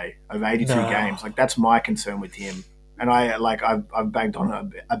in NBA over 82 games. Like, that's my concern with him. And I've bagged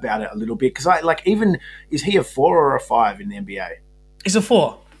on about it a little bit because is he a 4 or a 5 in the NBA? He's a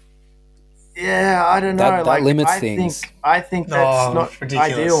 4. Yeah, I don't know. That limits things. I think that's not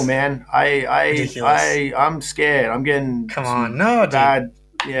ridiculous. Ideal, man. I'm scared. I'm getting bad.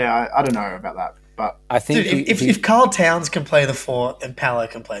 Yeah, I don't know about that, but I think if Karl Towns can play the 4, then Paolo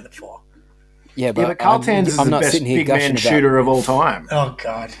can play the 4. Yeah, but Karl Towns is the best big man shooter of all time. Oh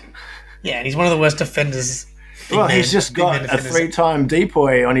God, yeah, and he's one of the worst defenders. Well, he's just got a 3-time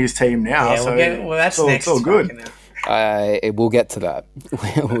depoy on his team now, so that's next. It's all good. We'll get to that.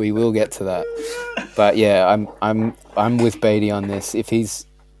 We will get to that. But yeah, I'm with Beatty on this. If he's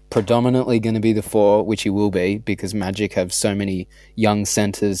predominantly going to be the 4, which he will be, because Magic have so many young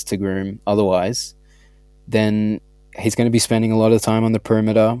centers to groom otherwise, then he's going to be spending a lot of time on the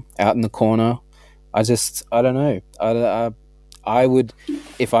perimeter, out in the corner. I don't know. I would,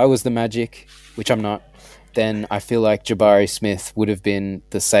 if I was the Magic, which I'm not, then I feel like Jabari Smith would have been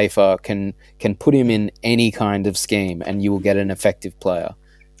the safer, can put him in any kind of scheme and you will get an effective player.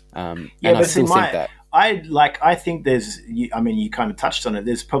 And I still think that. I think you kind of touched on it.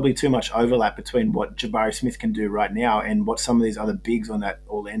 There's probably too much overlap between what Jabari Smith can do right now and what some of these other bigs on that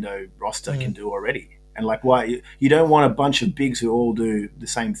Orlando roster can do already. And like, why you don't want a bunch of bigs who all do the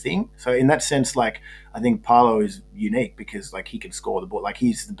same thing. So in that sense, like, I think Paolo is unique because like he can score the ball. Like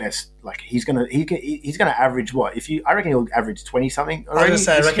he's the best. Like he's gonna average what? I reckon he'll average 20 something. I was gonna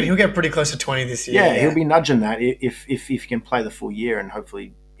say I reckon he'll get pretty close to 20 this year. Yeah, he'll be nudging that if he can play the full year, and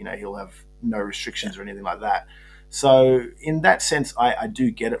hopefully he'll have no restrictions or anything like that. So in that sense, I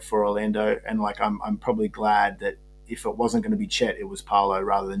do get it for Orlando, and like I'm probably glad that if it wasn't going to be Chet, it was Paolo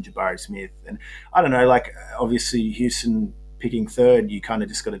rather than Jabari Smith. And I don't know, like obviously Houston picking 3rd, you kind of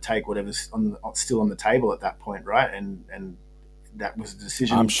just got to take whatever's still on the table at that point, right? And that was a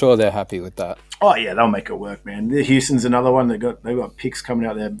decision. I'm sure they're happy with that. Oh yeah, they'll make it work, man. Houston's another one. They've got picks coming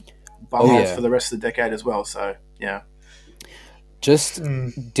out there for the rest of the decade as well. So yeah. Just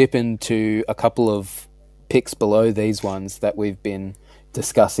dip into a couple of picks below these ones that we've been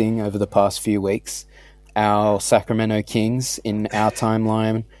discussing over the past few weeks. Our Sacramento Kings in our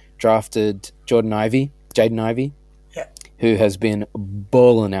timeline drafted Jaden Ivey, who has been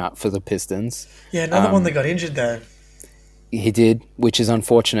balling out for the Pistons. Yeah, another one that got injured though. He did, which is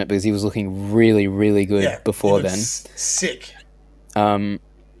unfortunate because he was looking really, really good before then. Sick. And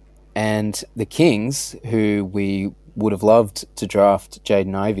the Kings, who we would have loved to draft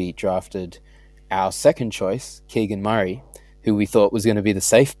Jaden Ivey, drafted our second choice, Keegan Murray, who we thought was going to be the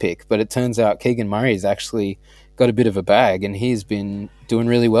safe pick. But it turns out Keegan Murray's actually got a bit of a bag, and he's been doing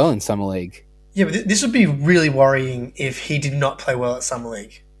really well in Summer League. Yeah, but this would be really worrying if he did not play well at Summer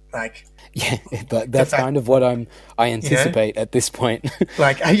League. Like, Yeah, but that's kind of what I anticipate at this point.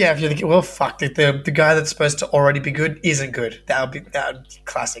 like, yeah, if you're thinking, well, fuck, the guy that's supposed to already be good isn't good. That would be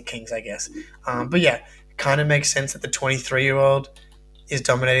classic Kings, I guess. But yeah, it kind of makes sense that the 23-year-old is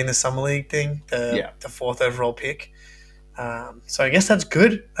dominating the summer league thing, the fourth overall pick. So I guess that's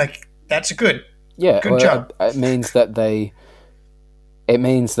good. Like, that's good. Yeah, good job. It means that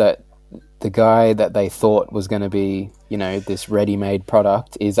the guy that they thought was going to be, this ready-made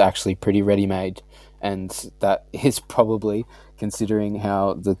product is actually pretty ready-made, and that is probably, considering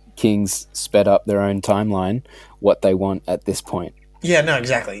how the Kings sped up their own timeline, what they want at this point. Yeah, no,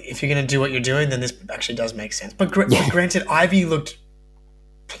 exactly. If you're going to do what you're doing, then this actually does make sense. But granted, Ivy looked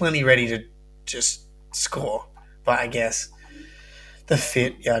plenty ready to just score, but I guess the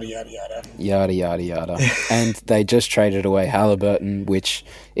fit, yada, yada, yada. Yada, yada, yada. And they just traded away Halliburton, which,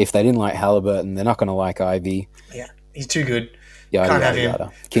 if they didn't like Halliburton, they're not going to like Ivy. Yeah, he's too good. Yada, Can't yada, have him.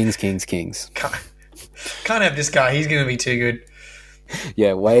 yada. Kings. Can't have this guy. He's going to be too good.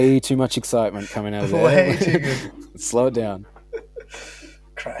 Yeah, way too much excitement coming out of there. Way too good. Slow it down.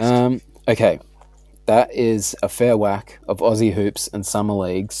 Christ. Okay. That is a fair whack of Aussie hoops and summer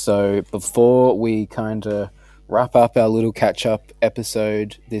league. So before we kind of wrap up our little catch-up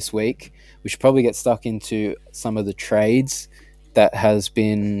episode this week, we should probably get stuck into some of the trades that has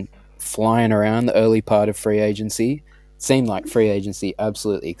been flying around the early part of free agency. It seemed like free agency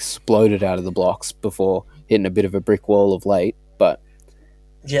absolutely exploded out of the blocks before hitting a bit of a brick wall of late, but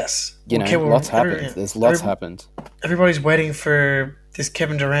yes, lots happened. There's lots happened. Everybody's waiting for this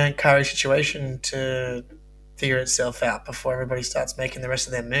Kevin Durant Kyrie situation to figure itself out before everybody starts making the rest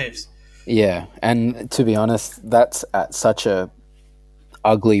of their moves. Yeah, and to be honest, that's at such a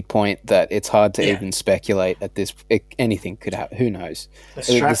ugly point that it's hard to even speculate at this. Anything could happen. Who knows? The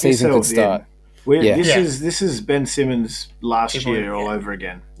season could start. This is Ben Simmons last year all over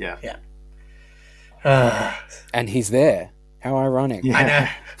again. Yeah. And he's there. How ironic. Yeah. I know.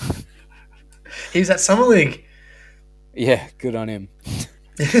 He was at Summer League. Yeah, good on him.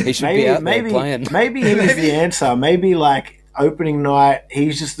 He should be out there playing. Maybe he was the answer. Maybe opening night,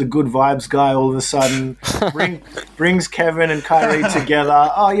 he's just the good vibes guy all of a sudden. Brings Kevin and Kyrie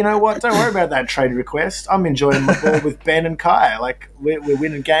together. Oh, you know what? Don't worry about that trade request. I'm enjoying my ball with Ben and Kai. We're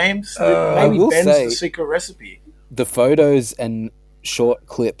winning games. Maybe Ben's the secret recipe. The photos and short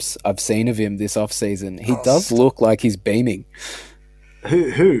clips I've seen of him this offseason, he does look like he's beaming.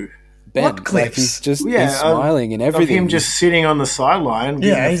 Who? Ben. What clips? He's smiling and everything. Of him just sitting on the sideline,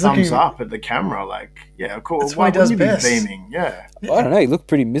 giving a thumbs up at the camera. Of course. That's why he does best. Be beaming? Yeah. Well, I don't know. He looked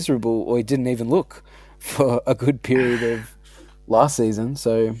pretty miserable, or he didn't even look for a good period of last season.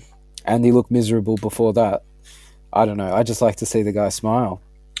 So, and he looked miserable before that. I don't know. I just like to see the guy smile.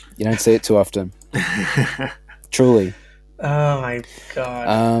 You don't see it too often. Truly. Oh my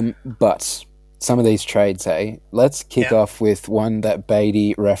God. But some of these trades, let's kick off with one that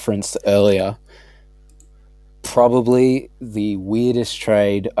Beatty referenced earlier. Probably the weirdest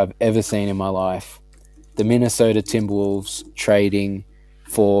trade I've ever seen in my life. The Minnesota Timberwolves trading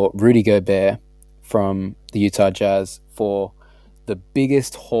for Rudy Gobert from the Utah Jazz for the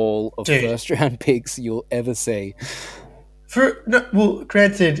biggest haul of first-round picks you'll ever see.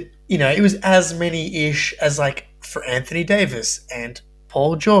 Granted, it was as many-ish as for Anthony Davis and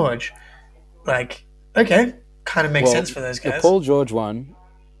Paul George. Okay, kind of makes sense for those guys. The Paul George one,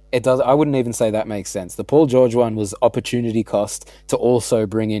 it does. I wouldn't even say that makes sense. The Paul George one was opportunity cost to also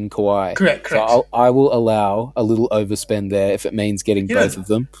bring in Kawhi. Correct. So I will allow a little overspend there if it means getting both of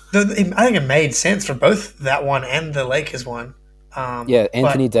them. I think it made sense for both that one and the Lakers one.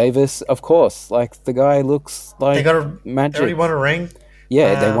 Anthony Davis, of course. The guy looks like they got magic. They already won a ring.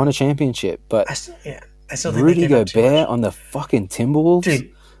 Yeah, they won a championship. But I still think Rudy Gobert on the fucking Timberwolves?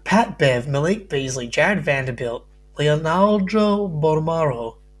 Dude, Pat Bev, Malik Beasley, Jared Vanderbilt, Leonardo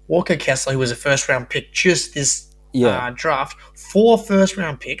Bolmaro, Walker Kessler, who was a first-round pick just this draft, 4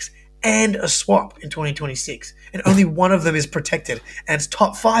 first-round picks, and a swap in 2026. And only one of them is protected. And it's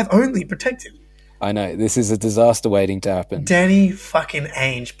top 5 only protected. I know. This is a disaster waiting to happen. Danny fucking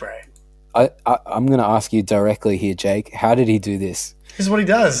Ainge, bro. I'm going to ask you directly here, Jake. How did he do this? This is what he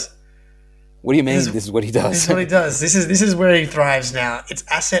does. What do you mean this is what he does? This is what he does. This is where he thrives now. It's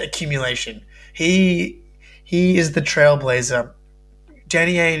asset accumulation. He is the trailblazer.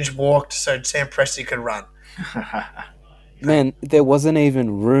 Danny Ainge walked so Sam Presti could run. Man, there wasn't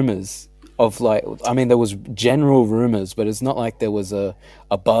even rumors of there was general rumors, but it's not like there was a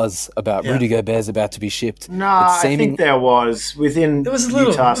buzz about Rudy Gobert's about to be shipped. No, I think there was within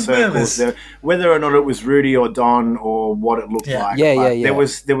Utah circles, whether or not it was Rudy or Don or what it looked like. Yeah. There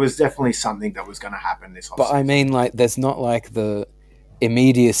was definitely something that was going to happen this whole season. But I mean, there's not the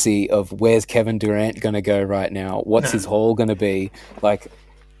immediacy of where's Kevin Durant going to go right now? What's No. his haul going to be? Like,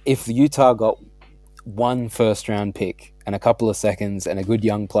 if Utah got one first-round pick and a couple of seconds and a good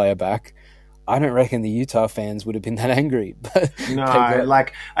young player back, I don't reckon the Utah fans would have been that angry. But No,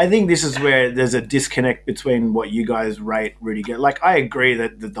 I think this is where there's a disconnect between what you guys rate Rudy Gobert. Like, I agree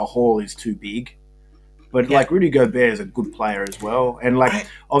that the haul is too big, but Rudy Gobert is a good player as well, and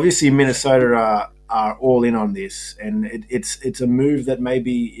obviously Minnesota are all in on this, and it's a move that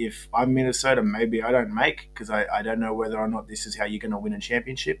maybe if I'm Minnesota, maybe I don't make, because I don't know whether or not this is how you're going to win a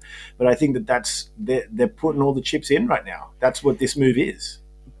championship. But I think they're putting all the chips in right now. That's what this move is.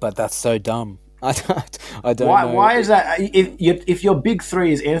 But that's so dumb. I don't know. Why is that? If your big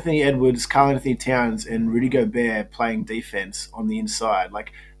three is Anthony Edwards, Karl-Anthony Towns, and Rudy Gobert playing defense on the inside,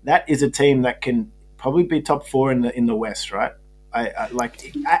 that is a team that can probably be top four in the West, right?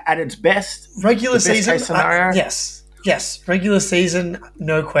 At its best, regular season case scenario. Yes, regular season,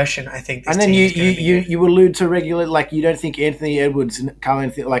 no question. I think. This and then team is gonna be good. you allude to regular, you don't think Anthony Edwards and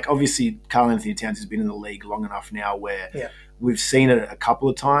Karl-Anthony, obviously Karl-Anthony Towns has been in the league long enough now where we've seen it a couple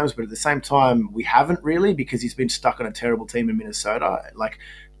of times, but at the same time we haven't really, because he's been stuck on a terrible team in Minnesota.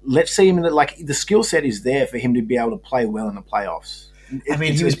 Let's see him in the skill set is there for him to be able to play well in the playoffs.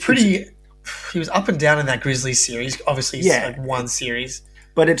 He was up and down in that Grizzlies series. Obviously, it's one series.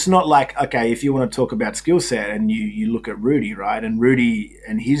 But it's not okay, if you want to talk about skill set and you look at Rudy, right? And Rudy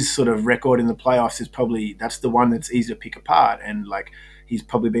and his sort of record in the playoffs is probably, that's the one that's easy to pick apart. And he's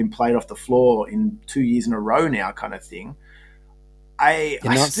probably been played off the floor in 2 years in a row now, kind of thing. You're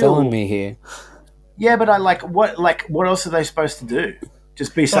not selling me here. Yeah, but what else are they supposed to do?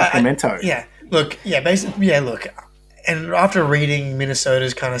 Just be Sacramento. Look. And after reading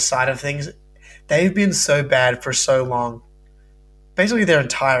Minnesota's kind of side of things, they've been so bad for so long. Basically, their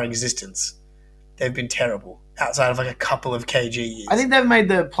entire existence, they've been terrible outside of a couple of KG years. I think they've made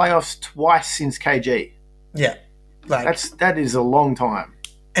the playoffs twice since KG. Yeah, that is a long time.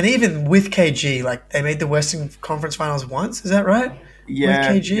 And even with KG, they made the Western Conference Finals once. Is that right?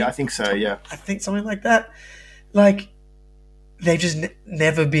 Yeah, with KG? Yeah, I think so. Yeah, I think something like that. They've just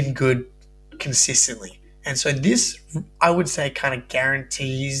never been good consistently. And so this, I would say, kind of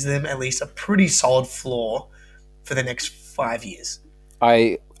guarantees them at least a pretty solid floor for the next 5 years.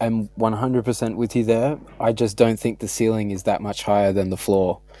 I am 100% with you there. I just don't think the ceiling is that much higher than the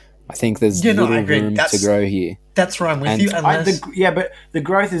floor. I think there's room to grow here. That's where I'm with you. But the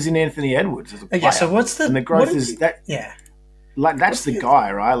growth is in Anthony Edwards as a player. Yeah, so what's the... And the growth is that... Yeah. That's the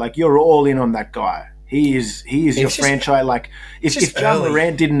guy, right? You're all in on that guy. He is your franchise. If John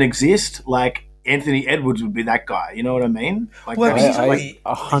Morant didn't exist, Anthony Edwards would be that guy. You know what I mean? I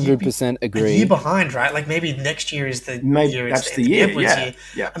 100% agree. A year behind, right? Maybe next year is the year. That's the year. Edwards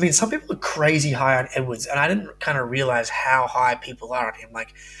year. I mean, some people are crazy high on Edwards, and I didn't kind of realize how high people are on him.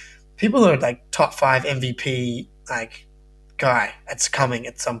 People are top 5 MVP guy that's coming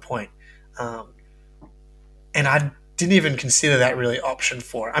at some point, and I didn't even consider that really option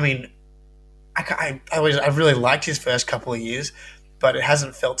for. I mean, I really liked his first couple of years, but it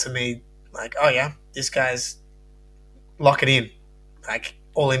hasn't felt to me oh yeah, this guy's lock it in,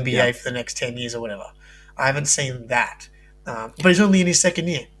 all NBA for the next 10 years or whatever. I haven't seen that, but he's only in his second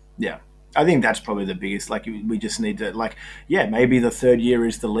year. Yeah, I think that's probably the biggest. We just need to maybe the third year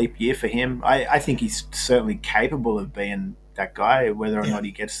is the leap year for him. I think he's certainly capable of being that guy. Whether or not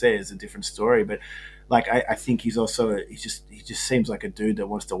he gets there is a different story. But I think he's also he just seems like a dude that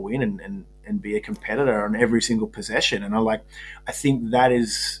wants to win and be a competitor on every single possession. And I think that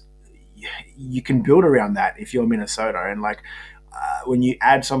is. You can build around that if you're Minnesota, and when you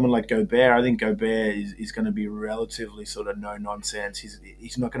add someone like Gobert, I think Gobert is going to be relatively sort of no nonsense.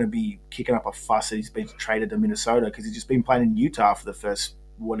 He's not going to be kicking up a fuss that he's been traded to Minnesota, because he's just been playing in Utah for the first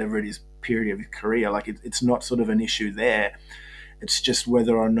whatever it is period of his career. It's not sort of an issue there. It's just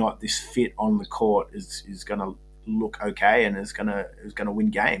whether or not this fit on the court is going to look okay and is going to win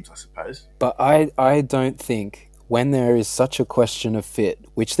games, I suppose. But I don't think. When there is such a question of fit,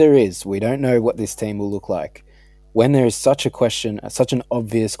 which there is, we don't know what this team will look like. When there is such an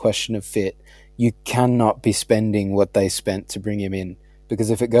obvious question of fit, you cannot be spending what they spent to bring him in. Because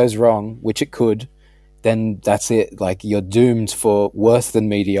if it goes wrong, which it could, then that's it. You're doomed for worse than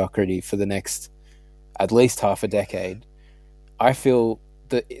mediocrity for the next at least half a decade. I feel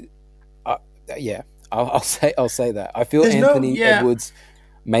that, I'll say that. I feel Anthony Edwards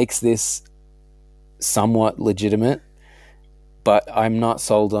makes this somewhat legitimate, but I'm not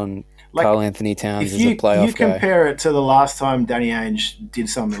sold on Karl-Anthony Towns as a playoff guy. You compare it to the last time Danny Ainge did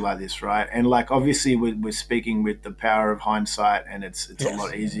something like this, right? And obviously we're speaking with the power of hindsight, and it's a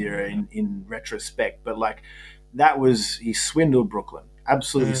lot easier in retrospect. But he swindled Brooklyn.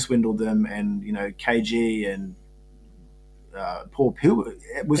 absolutely swindled them, and KG and Paul Peel,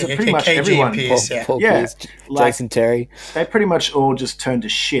 was it pretty much KG everyone? and Pierce, Paul Yeah, Pierce, like- Jason Terry. They pretty much all just turned to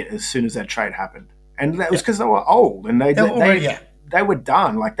shit as soon as that trade happened, and that was because they were old and they were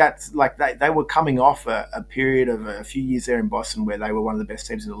done. Like that's like they were coming off a period of a few years there in Boston where they were one of the best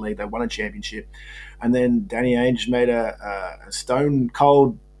teams in the league. They won a championship, and then Danny Ainge made a stone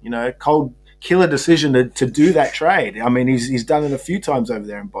cold, cold killer decision to do that trade. I mean, he's done it a few times over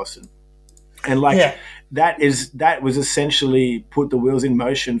there in Boston, and that was essentially put the wheels in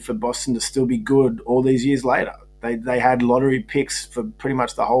motion for Boston to still be good all these years later. They had lottery picks for pretty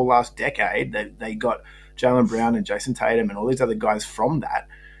much the whole last decade. They got Jaylen Brown and Jason Tatum and all these other guys from that,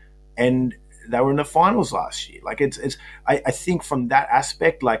 and they were in the finals last year. Like I think from that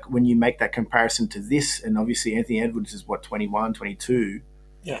aspect, like when you make that comparison to this, and obviously Anthony Edwards is 21, 22.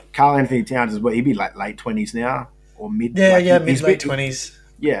 Yeah. Karl Anthony Towns is he'd be like late 20s now or mid. Mid late 20s.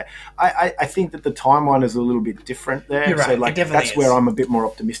 Yeah, I think that the timeline is a little bit different there. You're right. So like that's where I'm a bit more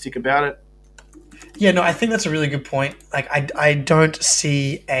optimistic about it. Yeah, no, I think that's a really good point. Like I don't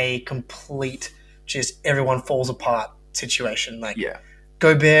see a complete just everyone falls apart situation. Like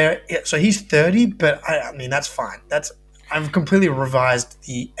Gobert, so he's 30, but I mean that's fine. I've completely revised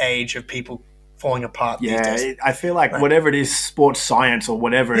the age of people falling apart. Yeah, I feel like whatever it is, sports science or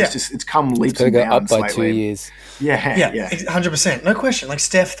whatever, it's come leaps and bounds up by 2 years. Yeah, 100%, no question. Like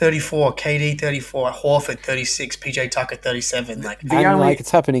Steph 34, KD 34, Horford 36, PJ Tucker 37. Like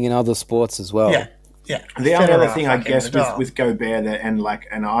it's happening in other sports as well. Yeah. The only other thing I guess with Gobert there, and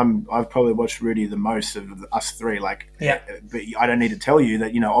I've probably watched Rudy the most of us three. But I don't need to tell you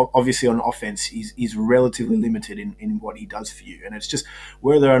that obviously on offense he's relatively limited in what he does for you, and it's just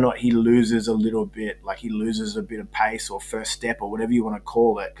whether or not he loses a little bit, like he loses a bit of pace or first step or whatever you want to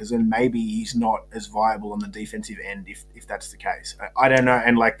call it, because then maybe he's not as viable on the defensive end if that's the case. I don't know,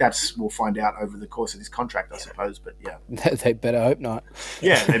 and we'll find out over the course of this contract, I suppose. But they better hope not.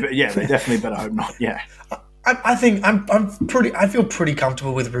 They definitely better hope not. Yeah. I think I feel pretty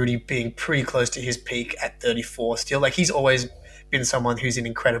comfortable with Rudy being pretty close to his peak at 34 still. Like he's always been someone who's in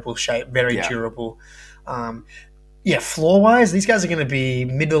incredible shape, very durable. Floor wise, these guys are going to be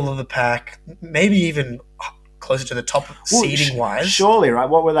middle of the pack, maybe even closer to the top seeding wise. Surely, right?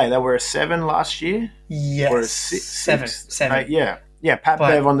 What were they? They were a 7 last year? Yes. Or a 7. Yeah, Pat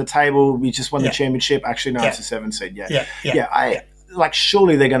Bev on the table. We just won the championship. Actually, no, it's a 7 seed.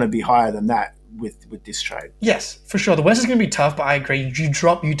 Surely they're going to be higher than that with this trade. Yes, for sure. The West is going to be tough, but I agree. You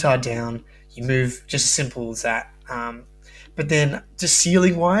drop Utah down, you move, just as simple as that. But then just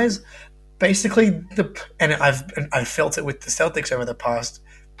ceiling wise, basically I've felt it with the Celtics over the past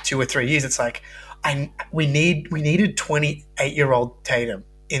 2 or 3 years. It's like we needed 28-year-old Tatum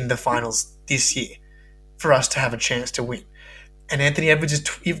in the finals this year for us to have a chance to win. And Anthony Edwards is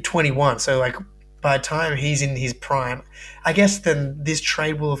 21, so like by the time he's in his prime, I guess then this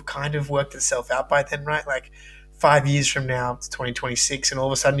trade will have kind of worked itself out by then, right? Like 5 years from now, it's 2026, and all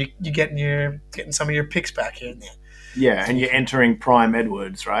of a sudden you're getting some of your picks back here and there. Yeah, and you're entering prime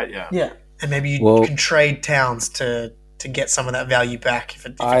Edwards, right? Yeah, and maybe you can trade Towns to get some of that value back if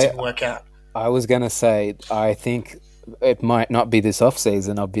it didn't work out. I was going to say, I think it might not be this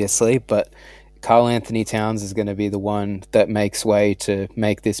offseason, obviously, but Karl Anthony Towns is going to be the one that makes way to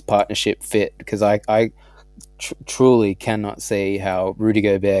make this partnership fit, because I truly cannot see how Rudy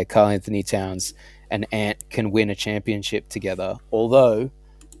Gobert, Karl Anthony Towns, and Ant can win a championship together. Although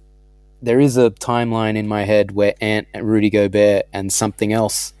there is a timeline in my head where Ant and Rudy Gobert and something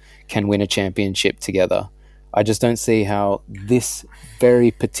else can win a championship together. I just don't see how this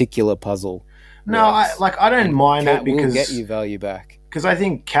very particular puzzle. No, I don't mind it because will get you value back. Because I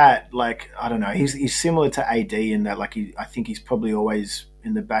think Cat, I don't know, he's similar to AD in that, I think he's probably always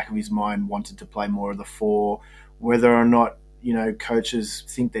in the back of his mind wanted to play more of the 4. Whether or not, coaches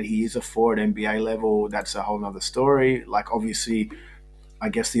think that he is a 4 at NBA level, that's a whole other story. Obviously, I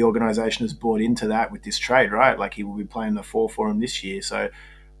guess the organization has bought into that with this trade, right? He will be playing the 4 for him this year. So,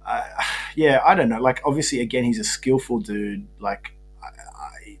 I don't know. Obviously, again, he's a skillful dude.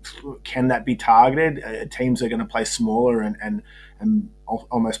 Can that be targeted? Teams are going to play smaller and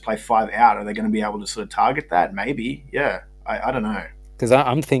almost play 5 out. Are they going to be able to sort of target that? Maybe. Yeah. I don't know. Because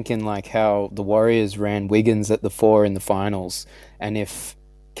I'm thinking how the Warriors ran Wiggins at the 4 in the finals. And if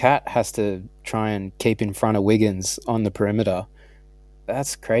Cat has to try and keep in front of Wiggins on the perimeter,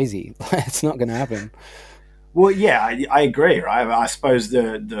 that's crazy. It's not going to happen. Well, yeah, I agree, right? I suppose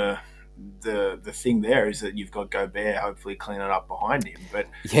the thing there is that you've got Gobert hopefully cleaning it up behind him, but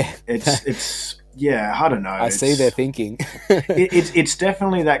yeah, it's yeah, I don't know. I see their thinking. It's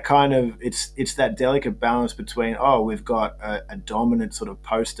definitely that kind of it's that delicate balance between we've got a dominant sort of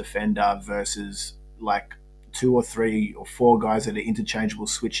post defender versus like 2 or 3 or 4 guys that are interchangeable,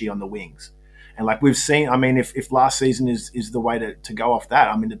 switchy on the wings. And like we've seen, I mean, if last season is the way to go off that,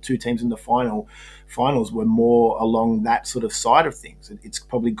 I mean, the 2 teams in the finals were more along that sort of side of things. It's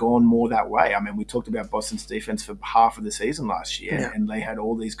probably gone more that way. I mean, we talked about Boston's defense for half of the season last year, and they had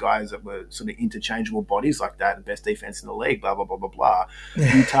all these guys that were sort of interchangeable bodies like that, the best defense in the league, blah, blah, blah, blah, blah.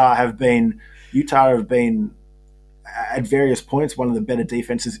 Utah have been at various points one of the better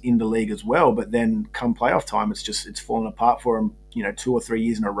defenses in the league as well, but then come playoff time, it's fallen apart for them, 2 or 3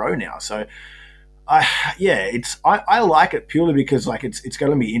 years in a row now. So I like it purely because like it's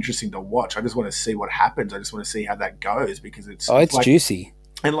going to be interesting to watch. I just want to see what happens. I just want to see how that goes because it's like, juicy.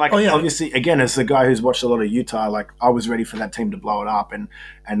 And like obviously, again, as the guy who's watched a lot of Utah, like I was ready for that team to blow it up, and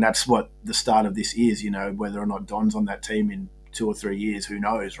that's what the start of this is. Whether or not Don's on that team in 2 or 3 years, who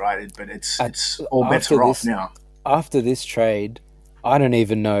knows, right? But it's all bets are off now. After this trade, I don't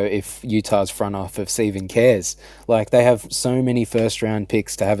even know if Utah's front office even cares. Like they have so many first round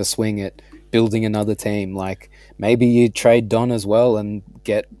picks to have a swing at building another team. Like maybe you trade Don as well and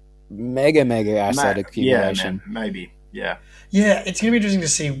get mega asset accumulation. Yeah, maybe. Yeah. Yeah, it's going to be interesting to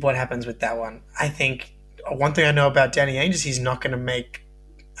see what happens with that one. I think one thing I know about Danny Ainge is he's not going to make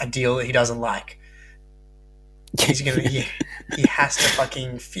a deal that he doesn't like. He's going to, he has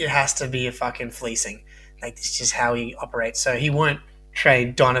to be a fucking fleecing. Like this is just how he operates. So he won't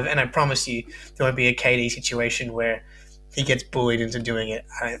trade Donovan, and I promise you there won't be a KD situation where he gets bullied into doing it.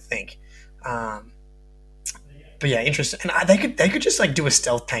 I don't think. But yeah, interesting. And they could just like do a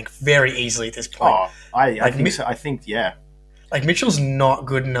stealth tank very easily at this point. Oh, I think so. I think yeah. Like Mitchell's not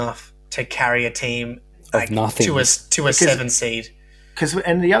good enough to carry a team like nothing to a 7 seed.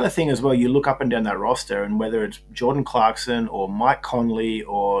 And the other thing as well, you look up and down that roster, and whether it's Jordan Clarkson or Mike Conley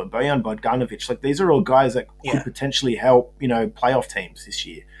or Bojan Bogdanovic, like these are all guys that could potentially help playoff teams this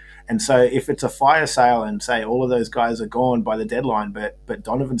year. And so if it's a fire sale and say all of those guys are gone by the deadline, but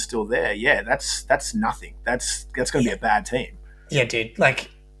Donovan's still there, that's nothing. That's going to be a bad team. Yeah, dude.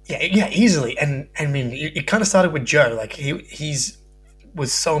 Like, easily. And I mean, it kind of started with Joe. Like he's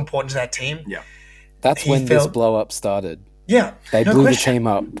was so important to that team. Yeah, that's when this blow up started. Yeah, they blew the team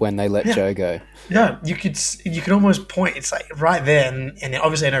up when they let Joe go. No, you could almost point. It's like right there, and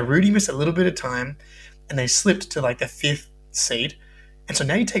obviously I know Rudy missed a little bit of time, and they slipped to like the 5th seed. And so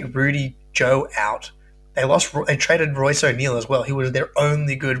now you take Rudy, Joe out. They traded Royce O'Neal as well. He was their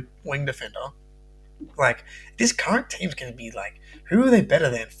only good wing defender. Like, this current team's going to be like, who are they better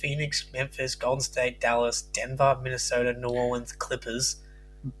than? Phoenix, Memphis, Golden State, Dallas, Denver, Minnesota, New Orleans, Clippers.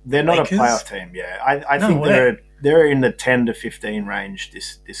 They're not Lakers? A playoff team, yeah. I think they're in the 10 to 15 range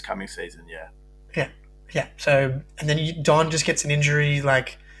this coming season, yeah. Yeah. So, and then Don just gets an injury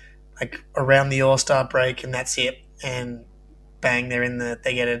like around the All-Star break, and that's it. And bang,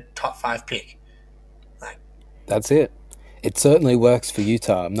 they get a top 5 pick. Like, that's it. It certainly works for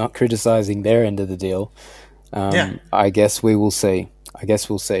Utah. I'm not criticizing their end of the deal. I guess we will see.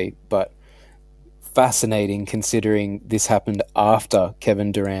 But fascinating considering this happened after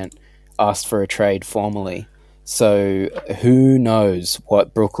Kevin Durant asked for a trade formally. So who knows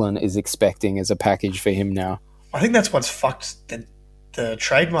what Brooklyn is expecting as a package for him now. I think that's what's fucked the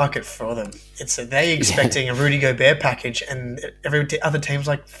trade market for them. It's that they expecting a Rudy Gobert package, and every other team's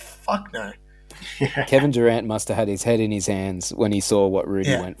like, fuck no. Yeah. Kevin Durant must have had his head in his hands when he saw what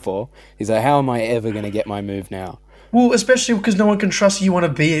Rudy went for. He's like, how am I ever going to get my move now? Well, especially because no one can trust you want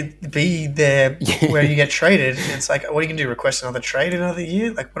to be there where you get traded. And it's like, what are you going to do, request another trade in another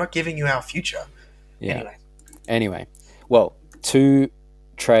year? Like, we're not giving you our future. Yeah. Anyway, well, 2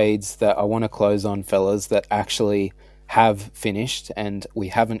 trades that I want to close on, fellas, that actually have finished and we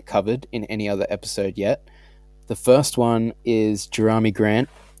haven't covered in any other episode yet. The first one is Jerami Grant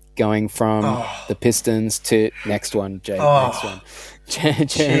going from the Pistons to next one, Jay. Next one.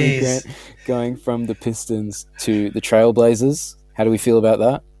 Jerami Grant going from the Pistons to the Trailblazers. How do we feel about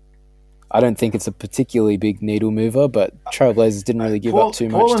that? I don't think it's a particularly big needle mover, but Trailblazers didn't really give up too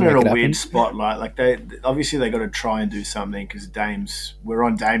much to make it happen. Portland in a weird spotlight. Like they got to try and do something because we're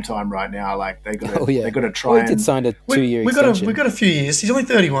on Dame time right now. Like they got to try. Well, he did sign a 2-year extension. We got a few years. He's only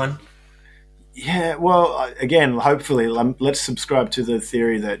 31. Yeah, well, again, hopefully, let's subscribe to the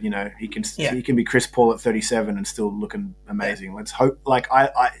theory that he can be Chris Paul at 37 and still looking amazing. Let's hope.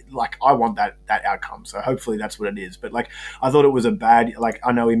 I want that outcome. So hopefully that's what it is. But I thought it was a bad.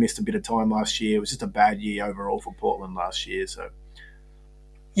 I know he missed a bit of time last year. It was just a bad year overall for Portland last year. So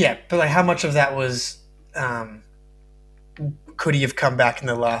yeah, but how much of that was could he have come back in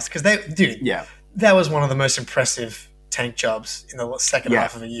the last? Because that was one of the most impressive tank jobs in the second Yeah.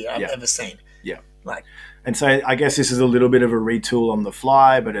 half of the year I've Yeah. ever seen. Yeah. Like, And so I guess this is a little bit of a retool on the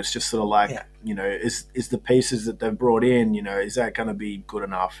fly, but it's just sort of like, Yeah. is the pieces that they've brought in, is that going to be good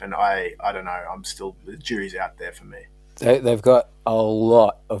enough? And I don't know. I'm still, the jury's out there for me. They've got a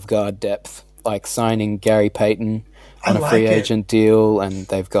lot of guard depth, like signing Gary Payton on a free agent deal, and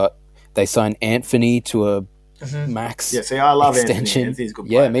they signed Anthony to a max Yeah, see, I love extension. Anthony. Anthony's a good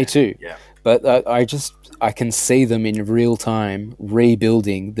player. Yeah, me too. Yeah. But I can see them in real time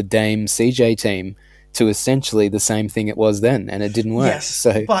rebuilding the Dame CJ team to essentially the same thing it was then, and it didn't work. yes,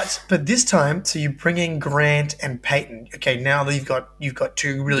 So, but this time, so you bring in Grant and Peyton. Okay, now that you've got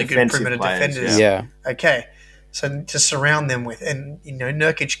two really good Defensive perimeter players, defenders. yeah. Okay, so to surround them with, and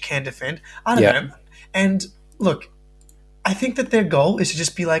Nurkic can defend. I don't Yeah. know. And look, I think that their goal is to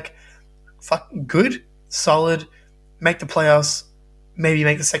just be like, good, solid, make the playoffs, maybe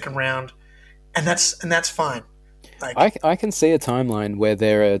make the second round, and that's fine. Like, I can see a timeline where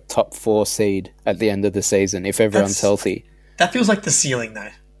they're a top 4 seed at the end of the season if everyone's healthy. that feels like the ceiling, though.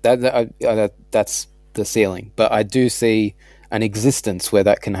 That's the ceiling. But I do see an existence where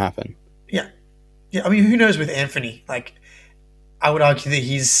that can happen. Yeah, I mean, who knows with Anthony? Like, I would argue that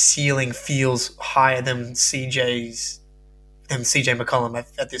his ceiling feels higher than CJ McCollum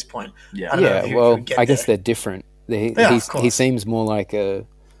at this point. Yeah. I don't know Yeah, if he well, would get I guess there. they're different. He of course. he seems more like a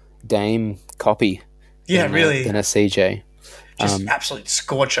Dame copy Yeah, than really, a CJ. just absolute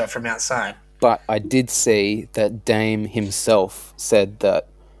scorcher from outside. But I did see that Dame himself said that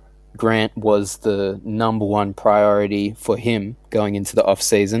Grant was the number one priority for him going into the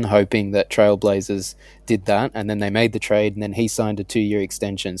off-season, hoping that Trailblazers did that, and then they made the trade, and then he signed a 2-year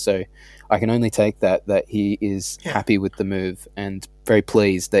extension. So I can only take that he is happy with the move and very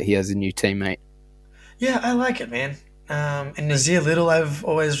pleased that he has a new teammate. Yeah, I like it, man. And Nazir Little, I've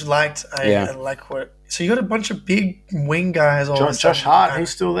always liked. I like what. So you got a bunch of big wing guys. All of a Josh sudden, Hart, he's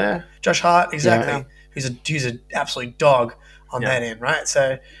still there. Josh Hart, exactly. Yeah. Who's an absolute dog on that end, right?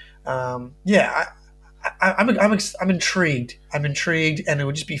 So, I'm intrigued. I'm intrigued, and it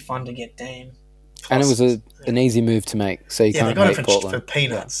would just be fun to get Dame. And it was an easy move to make, so you they can't got hate it Portland. for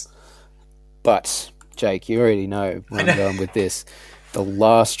peanuts. But, Jake, you already know where I'm going with this. The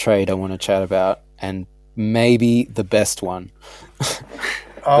last trade I want to chat about, and maybe the best one. The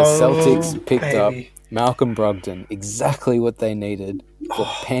Celtics picked up Malcolm Brogdon, exactly what they needed for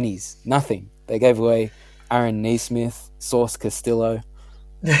pennies. Nothing. They gave away Aaron Nesmith, Source Castillo.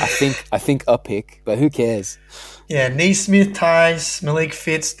 I think a pick, but who cares? Yeah, Nesmith, Tice, Malik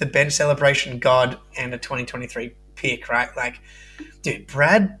Fitz, the bench celebration god, and a 2023 pick, right? Like, dude,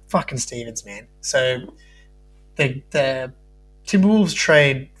 Brad fucking Stevens, man. So the Timberwolves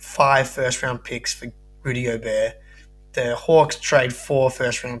trade 5 first-round picks for Rudy Gobert. The Hawks trade 4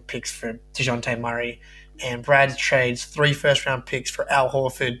 first-round picks for DeJounte Murray. And Brad trades 3 first-round picks for Al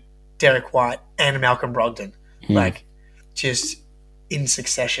Horford, Derek White, and Malcolm Brogdon. Like, just in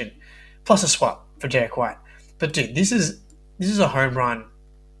succession. Plus a swap for Derek White. But, dude, this is a home run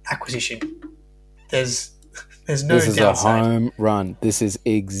acquisition. There's no This is downside. a home run. This is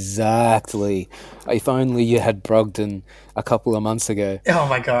exactly. If only you had Brogdon a couple of months ago. Oh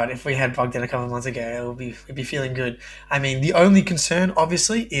my god! If we had Brogdon a couple of months ago, we'd be feeling good. I mean, the only concern,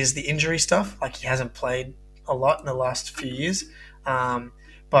 obviously, is the injury stuff. Like, he hasn't played a lot in the last few years,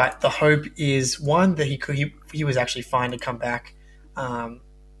 but the hope is one that he was actually fine to come back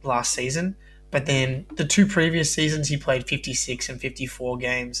last season. But then the 2 previous seasons, he played 56 and 54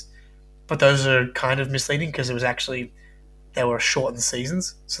 games. But those are kind of misleading because they were shortened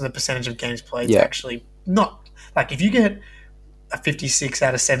seasons, so the percentage of games played is actually not like if you get a 56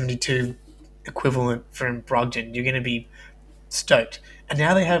 out of 72 equivalent from Brogdon, you're going to be stoked. And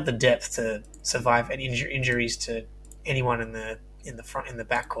now they have the depth to survive any injuries to anyone in the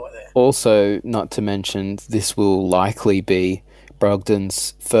backcourt there. Also, not to mention, this will likely be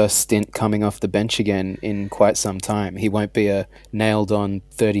Brogdon's first stint coming off the bench again in quite some time. He won't be a nailed-on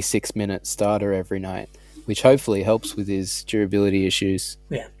 36-minute starter every night, which hopefully helps with his durability issues.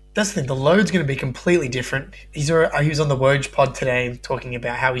 Yeah, that's the thing. The load's going to be completely different. He was on the Woj pod today talking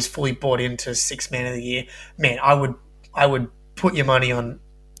about how he's fully bought into 6 Man of the Year. Man, I would put your money on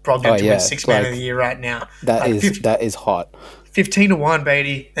Brogdon to win 6 Man of the Year right now. That is hot. 15-1,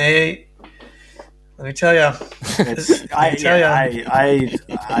 baby. Hey, let me tell you. I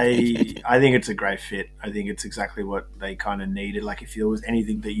think it's a great fit. I think it's exactly what they kind of needed. Like, if there was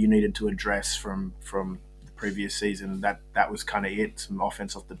anything that you needed to address from the previous season, that was kind of it. Some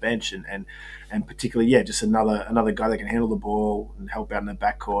offense off the bench, and particularly, just another guy that can handle the ball and help out in the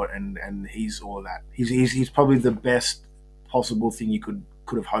backcourt, and he's all of that. He's probably the best possible thing you could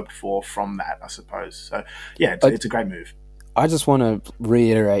could have hoped for from that, I suppose. So, yeah, it's a great move. I just want to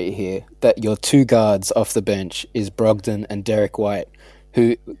reiterate here that your two guards off the bench is Brogdon and Derek White,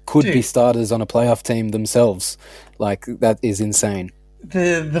 who could be starters on a playoff team themselves. Like, that is insane.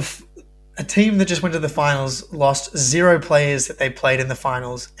 A team that just went to the finals lost 0 players that they played in the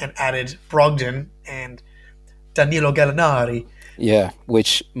finals and added Brogdon and Danilo Gallinari. Yeah,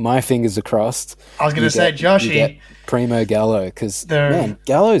 which my fingers are crossed. I was going to say, Joshy. Primo Gallo, because, man,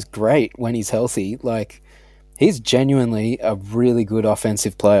 Gallo's great when he's healthy. Like, he's genuinely a really good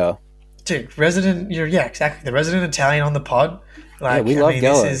offensive player. Dude, exactly. The resident Italian on the pod. Like, yeah, we love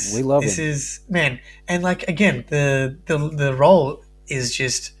Gallo. We love him. This is, man, and like, again, the role is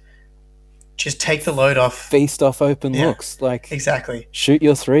just take the load off. Feast off open looks. Like, exactly. Shoot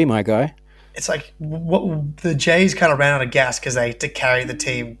your 3, my guy. It's like the Jays kind of ran out of gas because they had to carry the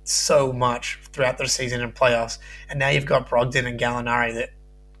team so much throughout the season and playoffs, and now you've got Brogdon and Gallinari that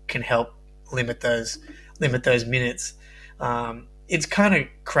can help limit those minutes. It's kind of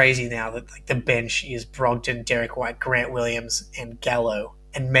crazy now that like the bench is Brogdon, Derek White, Grant Williams, and Gallo,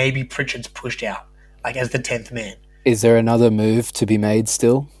 and maybe Pritchard's pushed out like as the 10th man. Is there another move to be made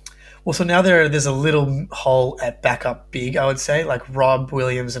still? Well, so now there's a little hole at backup big, I would say. Like Rob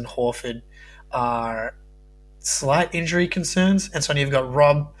Williams and Horford are slight injury concerns, and so now you've got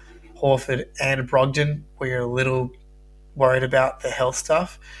Rob, Horford, and Brogdon, where you're a little worried about the health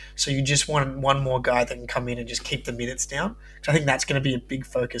stuff. So you just want one more guy that can come in and just keep the minutes down. So I think that's going to be a big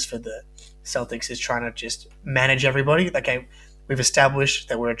focus for the Celtics, is trying to just manage everybody. Okay, we've established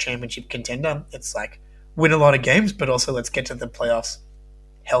that we're a championship contender. It's like win a lot of games, but also let's get to the playoffs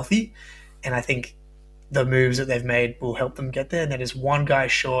healthy. And I think the moves that they've made will help them get there. And that is one guy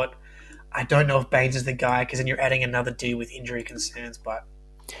short. I don't know if Baines is the guy, because then you're adding another D with injury concerns. But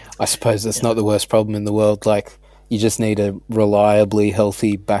I suppose that's not the worst problem in the world. Like, you just need a reliably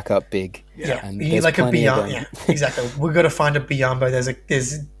healthy backup big. Yeah, and you need like a Biyombo. Yeah, exactly. We've got to find a Biyombo.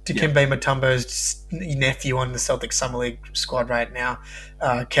 There's Dikembe Mutombo's nephew on the Celtics Summer League squad right now.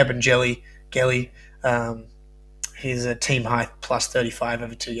 Kevin Gelly. He's a team high plus 35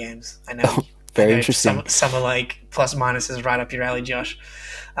 over 2 games. I know. Very interesting. Summer League plus minus is right up your alley, Josh.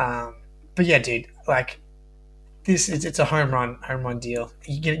 But yeah, dude, like it's a home run deal.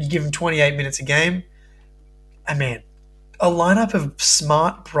 You give him 28 minutes a game. I mean, a lineup of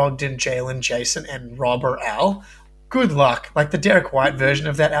Smart, Brogdon, Jalen, Jason, and Rob or Al. Good luck. Like the Derek White version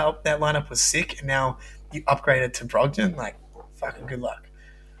of that lineup was sick, and now you upgrade it to Brogdon. Like, fucking good luck.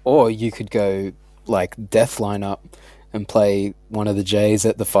 Or you could go like death lineup and play one of the Jays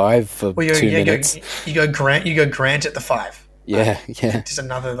at the 5 for 2 minutes. You go Grant at the 5. Yeah. Just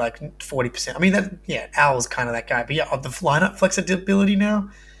another like 40%. I mean, Al's kind of that guy. But yeah, the lineup flexibility now.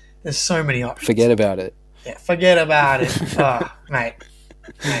 There's so many options. Forget about it. Yeah, forget about it. Oh, mate,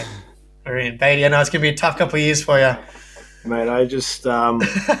 we're in, Beatty. I know it's gonna be a tough couple of years for you, mate. I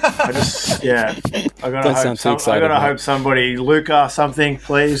gotta hope somebody, Luka, something,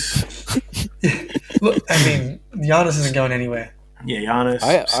 please. Look, I mean, Giannis isn't going anywhere. Yeah,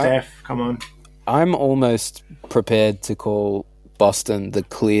 Giannis, Steph, come on. I'm almost prepared to call Boston the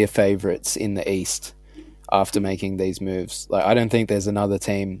clear favourites in the East after making these moves. Like, I don't think there's another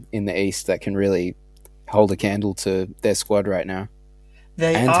team in the East that can really hold a candle to their squad right now.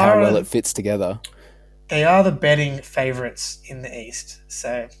 How well it fits together. They are the betting favourites in the East,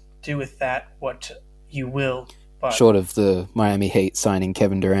 so do with that what you will. But short of the Miami Heat signing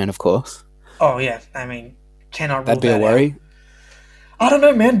Kevin Durant, of course. Oh yeah, I mean, cannot rule that'd be that a worry. Out. I don't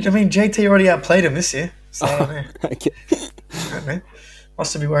know, man. I mean, JT already outplayed him this year, so I don't know. Okay. Man,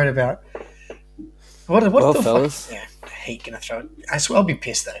 what's to be worried about? What the fellas? Fuck? Yeah, the Heat gonna throw it. I swear I'll be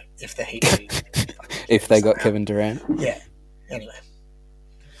pissed though if the Heat if they got Kevin Durant. Yeah. Anyway.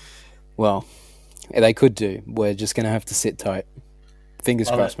 Well, they could do. We're just gonna have to sit tight. Fingers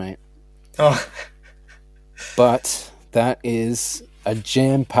crossed, mate. Oh. But that is a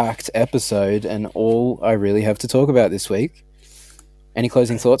jam-packed episode, and all I really have to talk about this week. Any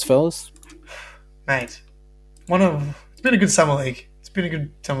closing thoughts, fellas? Mate, it's been a good summer league.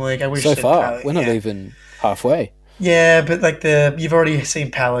 I wish so far we're not even halfway. Yeah, but like you've already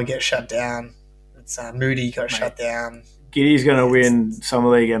seen Paolo get shut down. It's Moody got shut down. Giddy's going to win Summer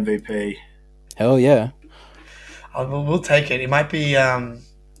League MVP. Hell yeah! We'll take it. It might be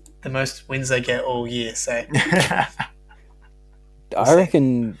the most wins they get all year. So I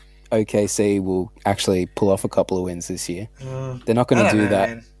reckon OKC will actually pull off a couple of wins this year. They're not going to do that.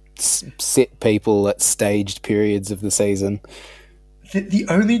 Man. Sit people at staged periods of the season. The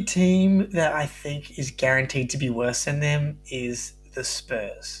only team that I think is guaranteed to be worse than them is the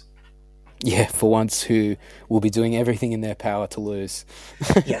Spurs. for once, who will be doing everything in their power to lose.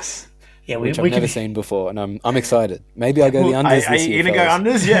 Yes. Yeah, which I've never seen before, and I'm excited. Maybe I'll go the unders Are this you year. going to go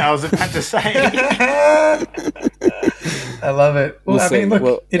unders? Yeah, I was about to say. I love it. Well, I mean,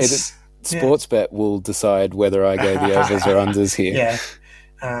 look, Sportsbet will decide whether I go the overs or unders here.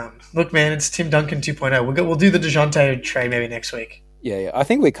 Yeah. Look, man, it's Tim Duncan 2.0. We'll do the DeJounte trade maybe next week. Yeah. I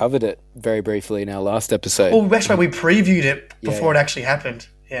think we covered it very briefly in our last episode. Oh, that's right. We previewed it before it actually happened.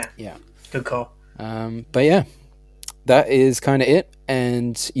 Yeah. Yeah. Good call. But yeah, that is kind of it.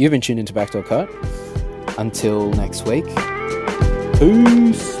 And you've been tuned into Backdoor Cut. Until next week.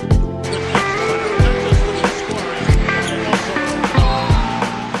 Peace.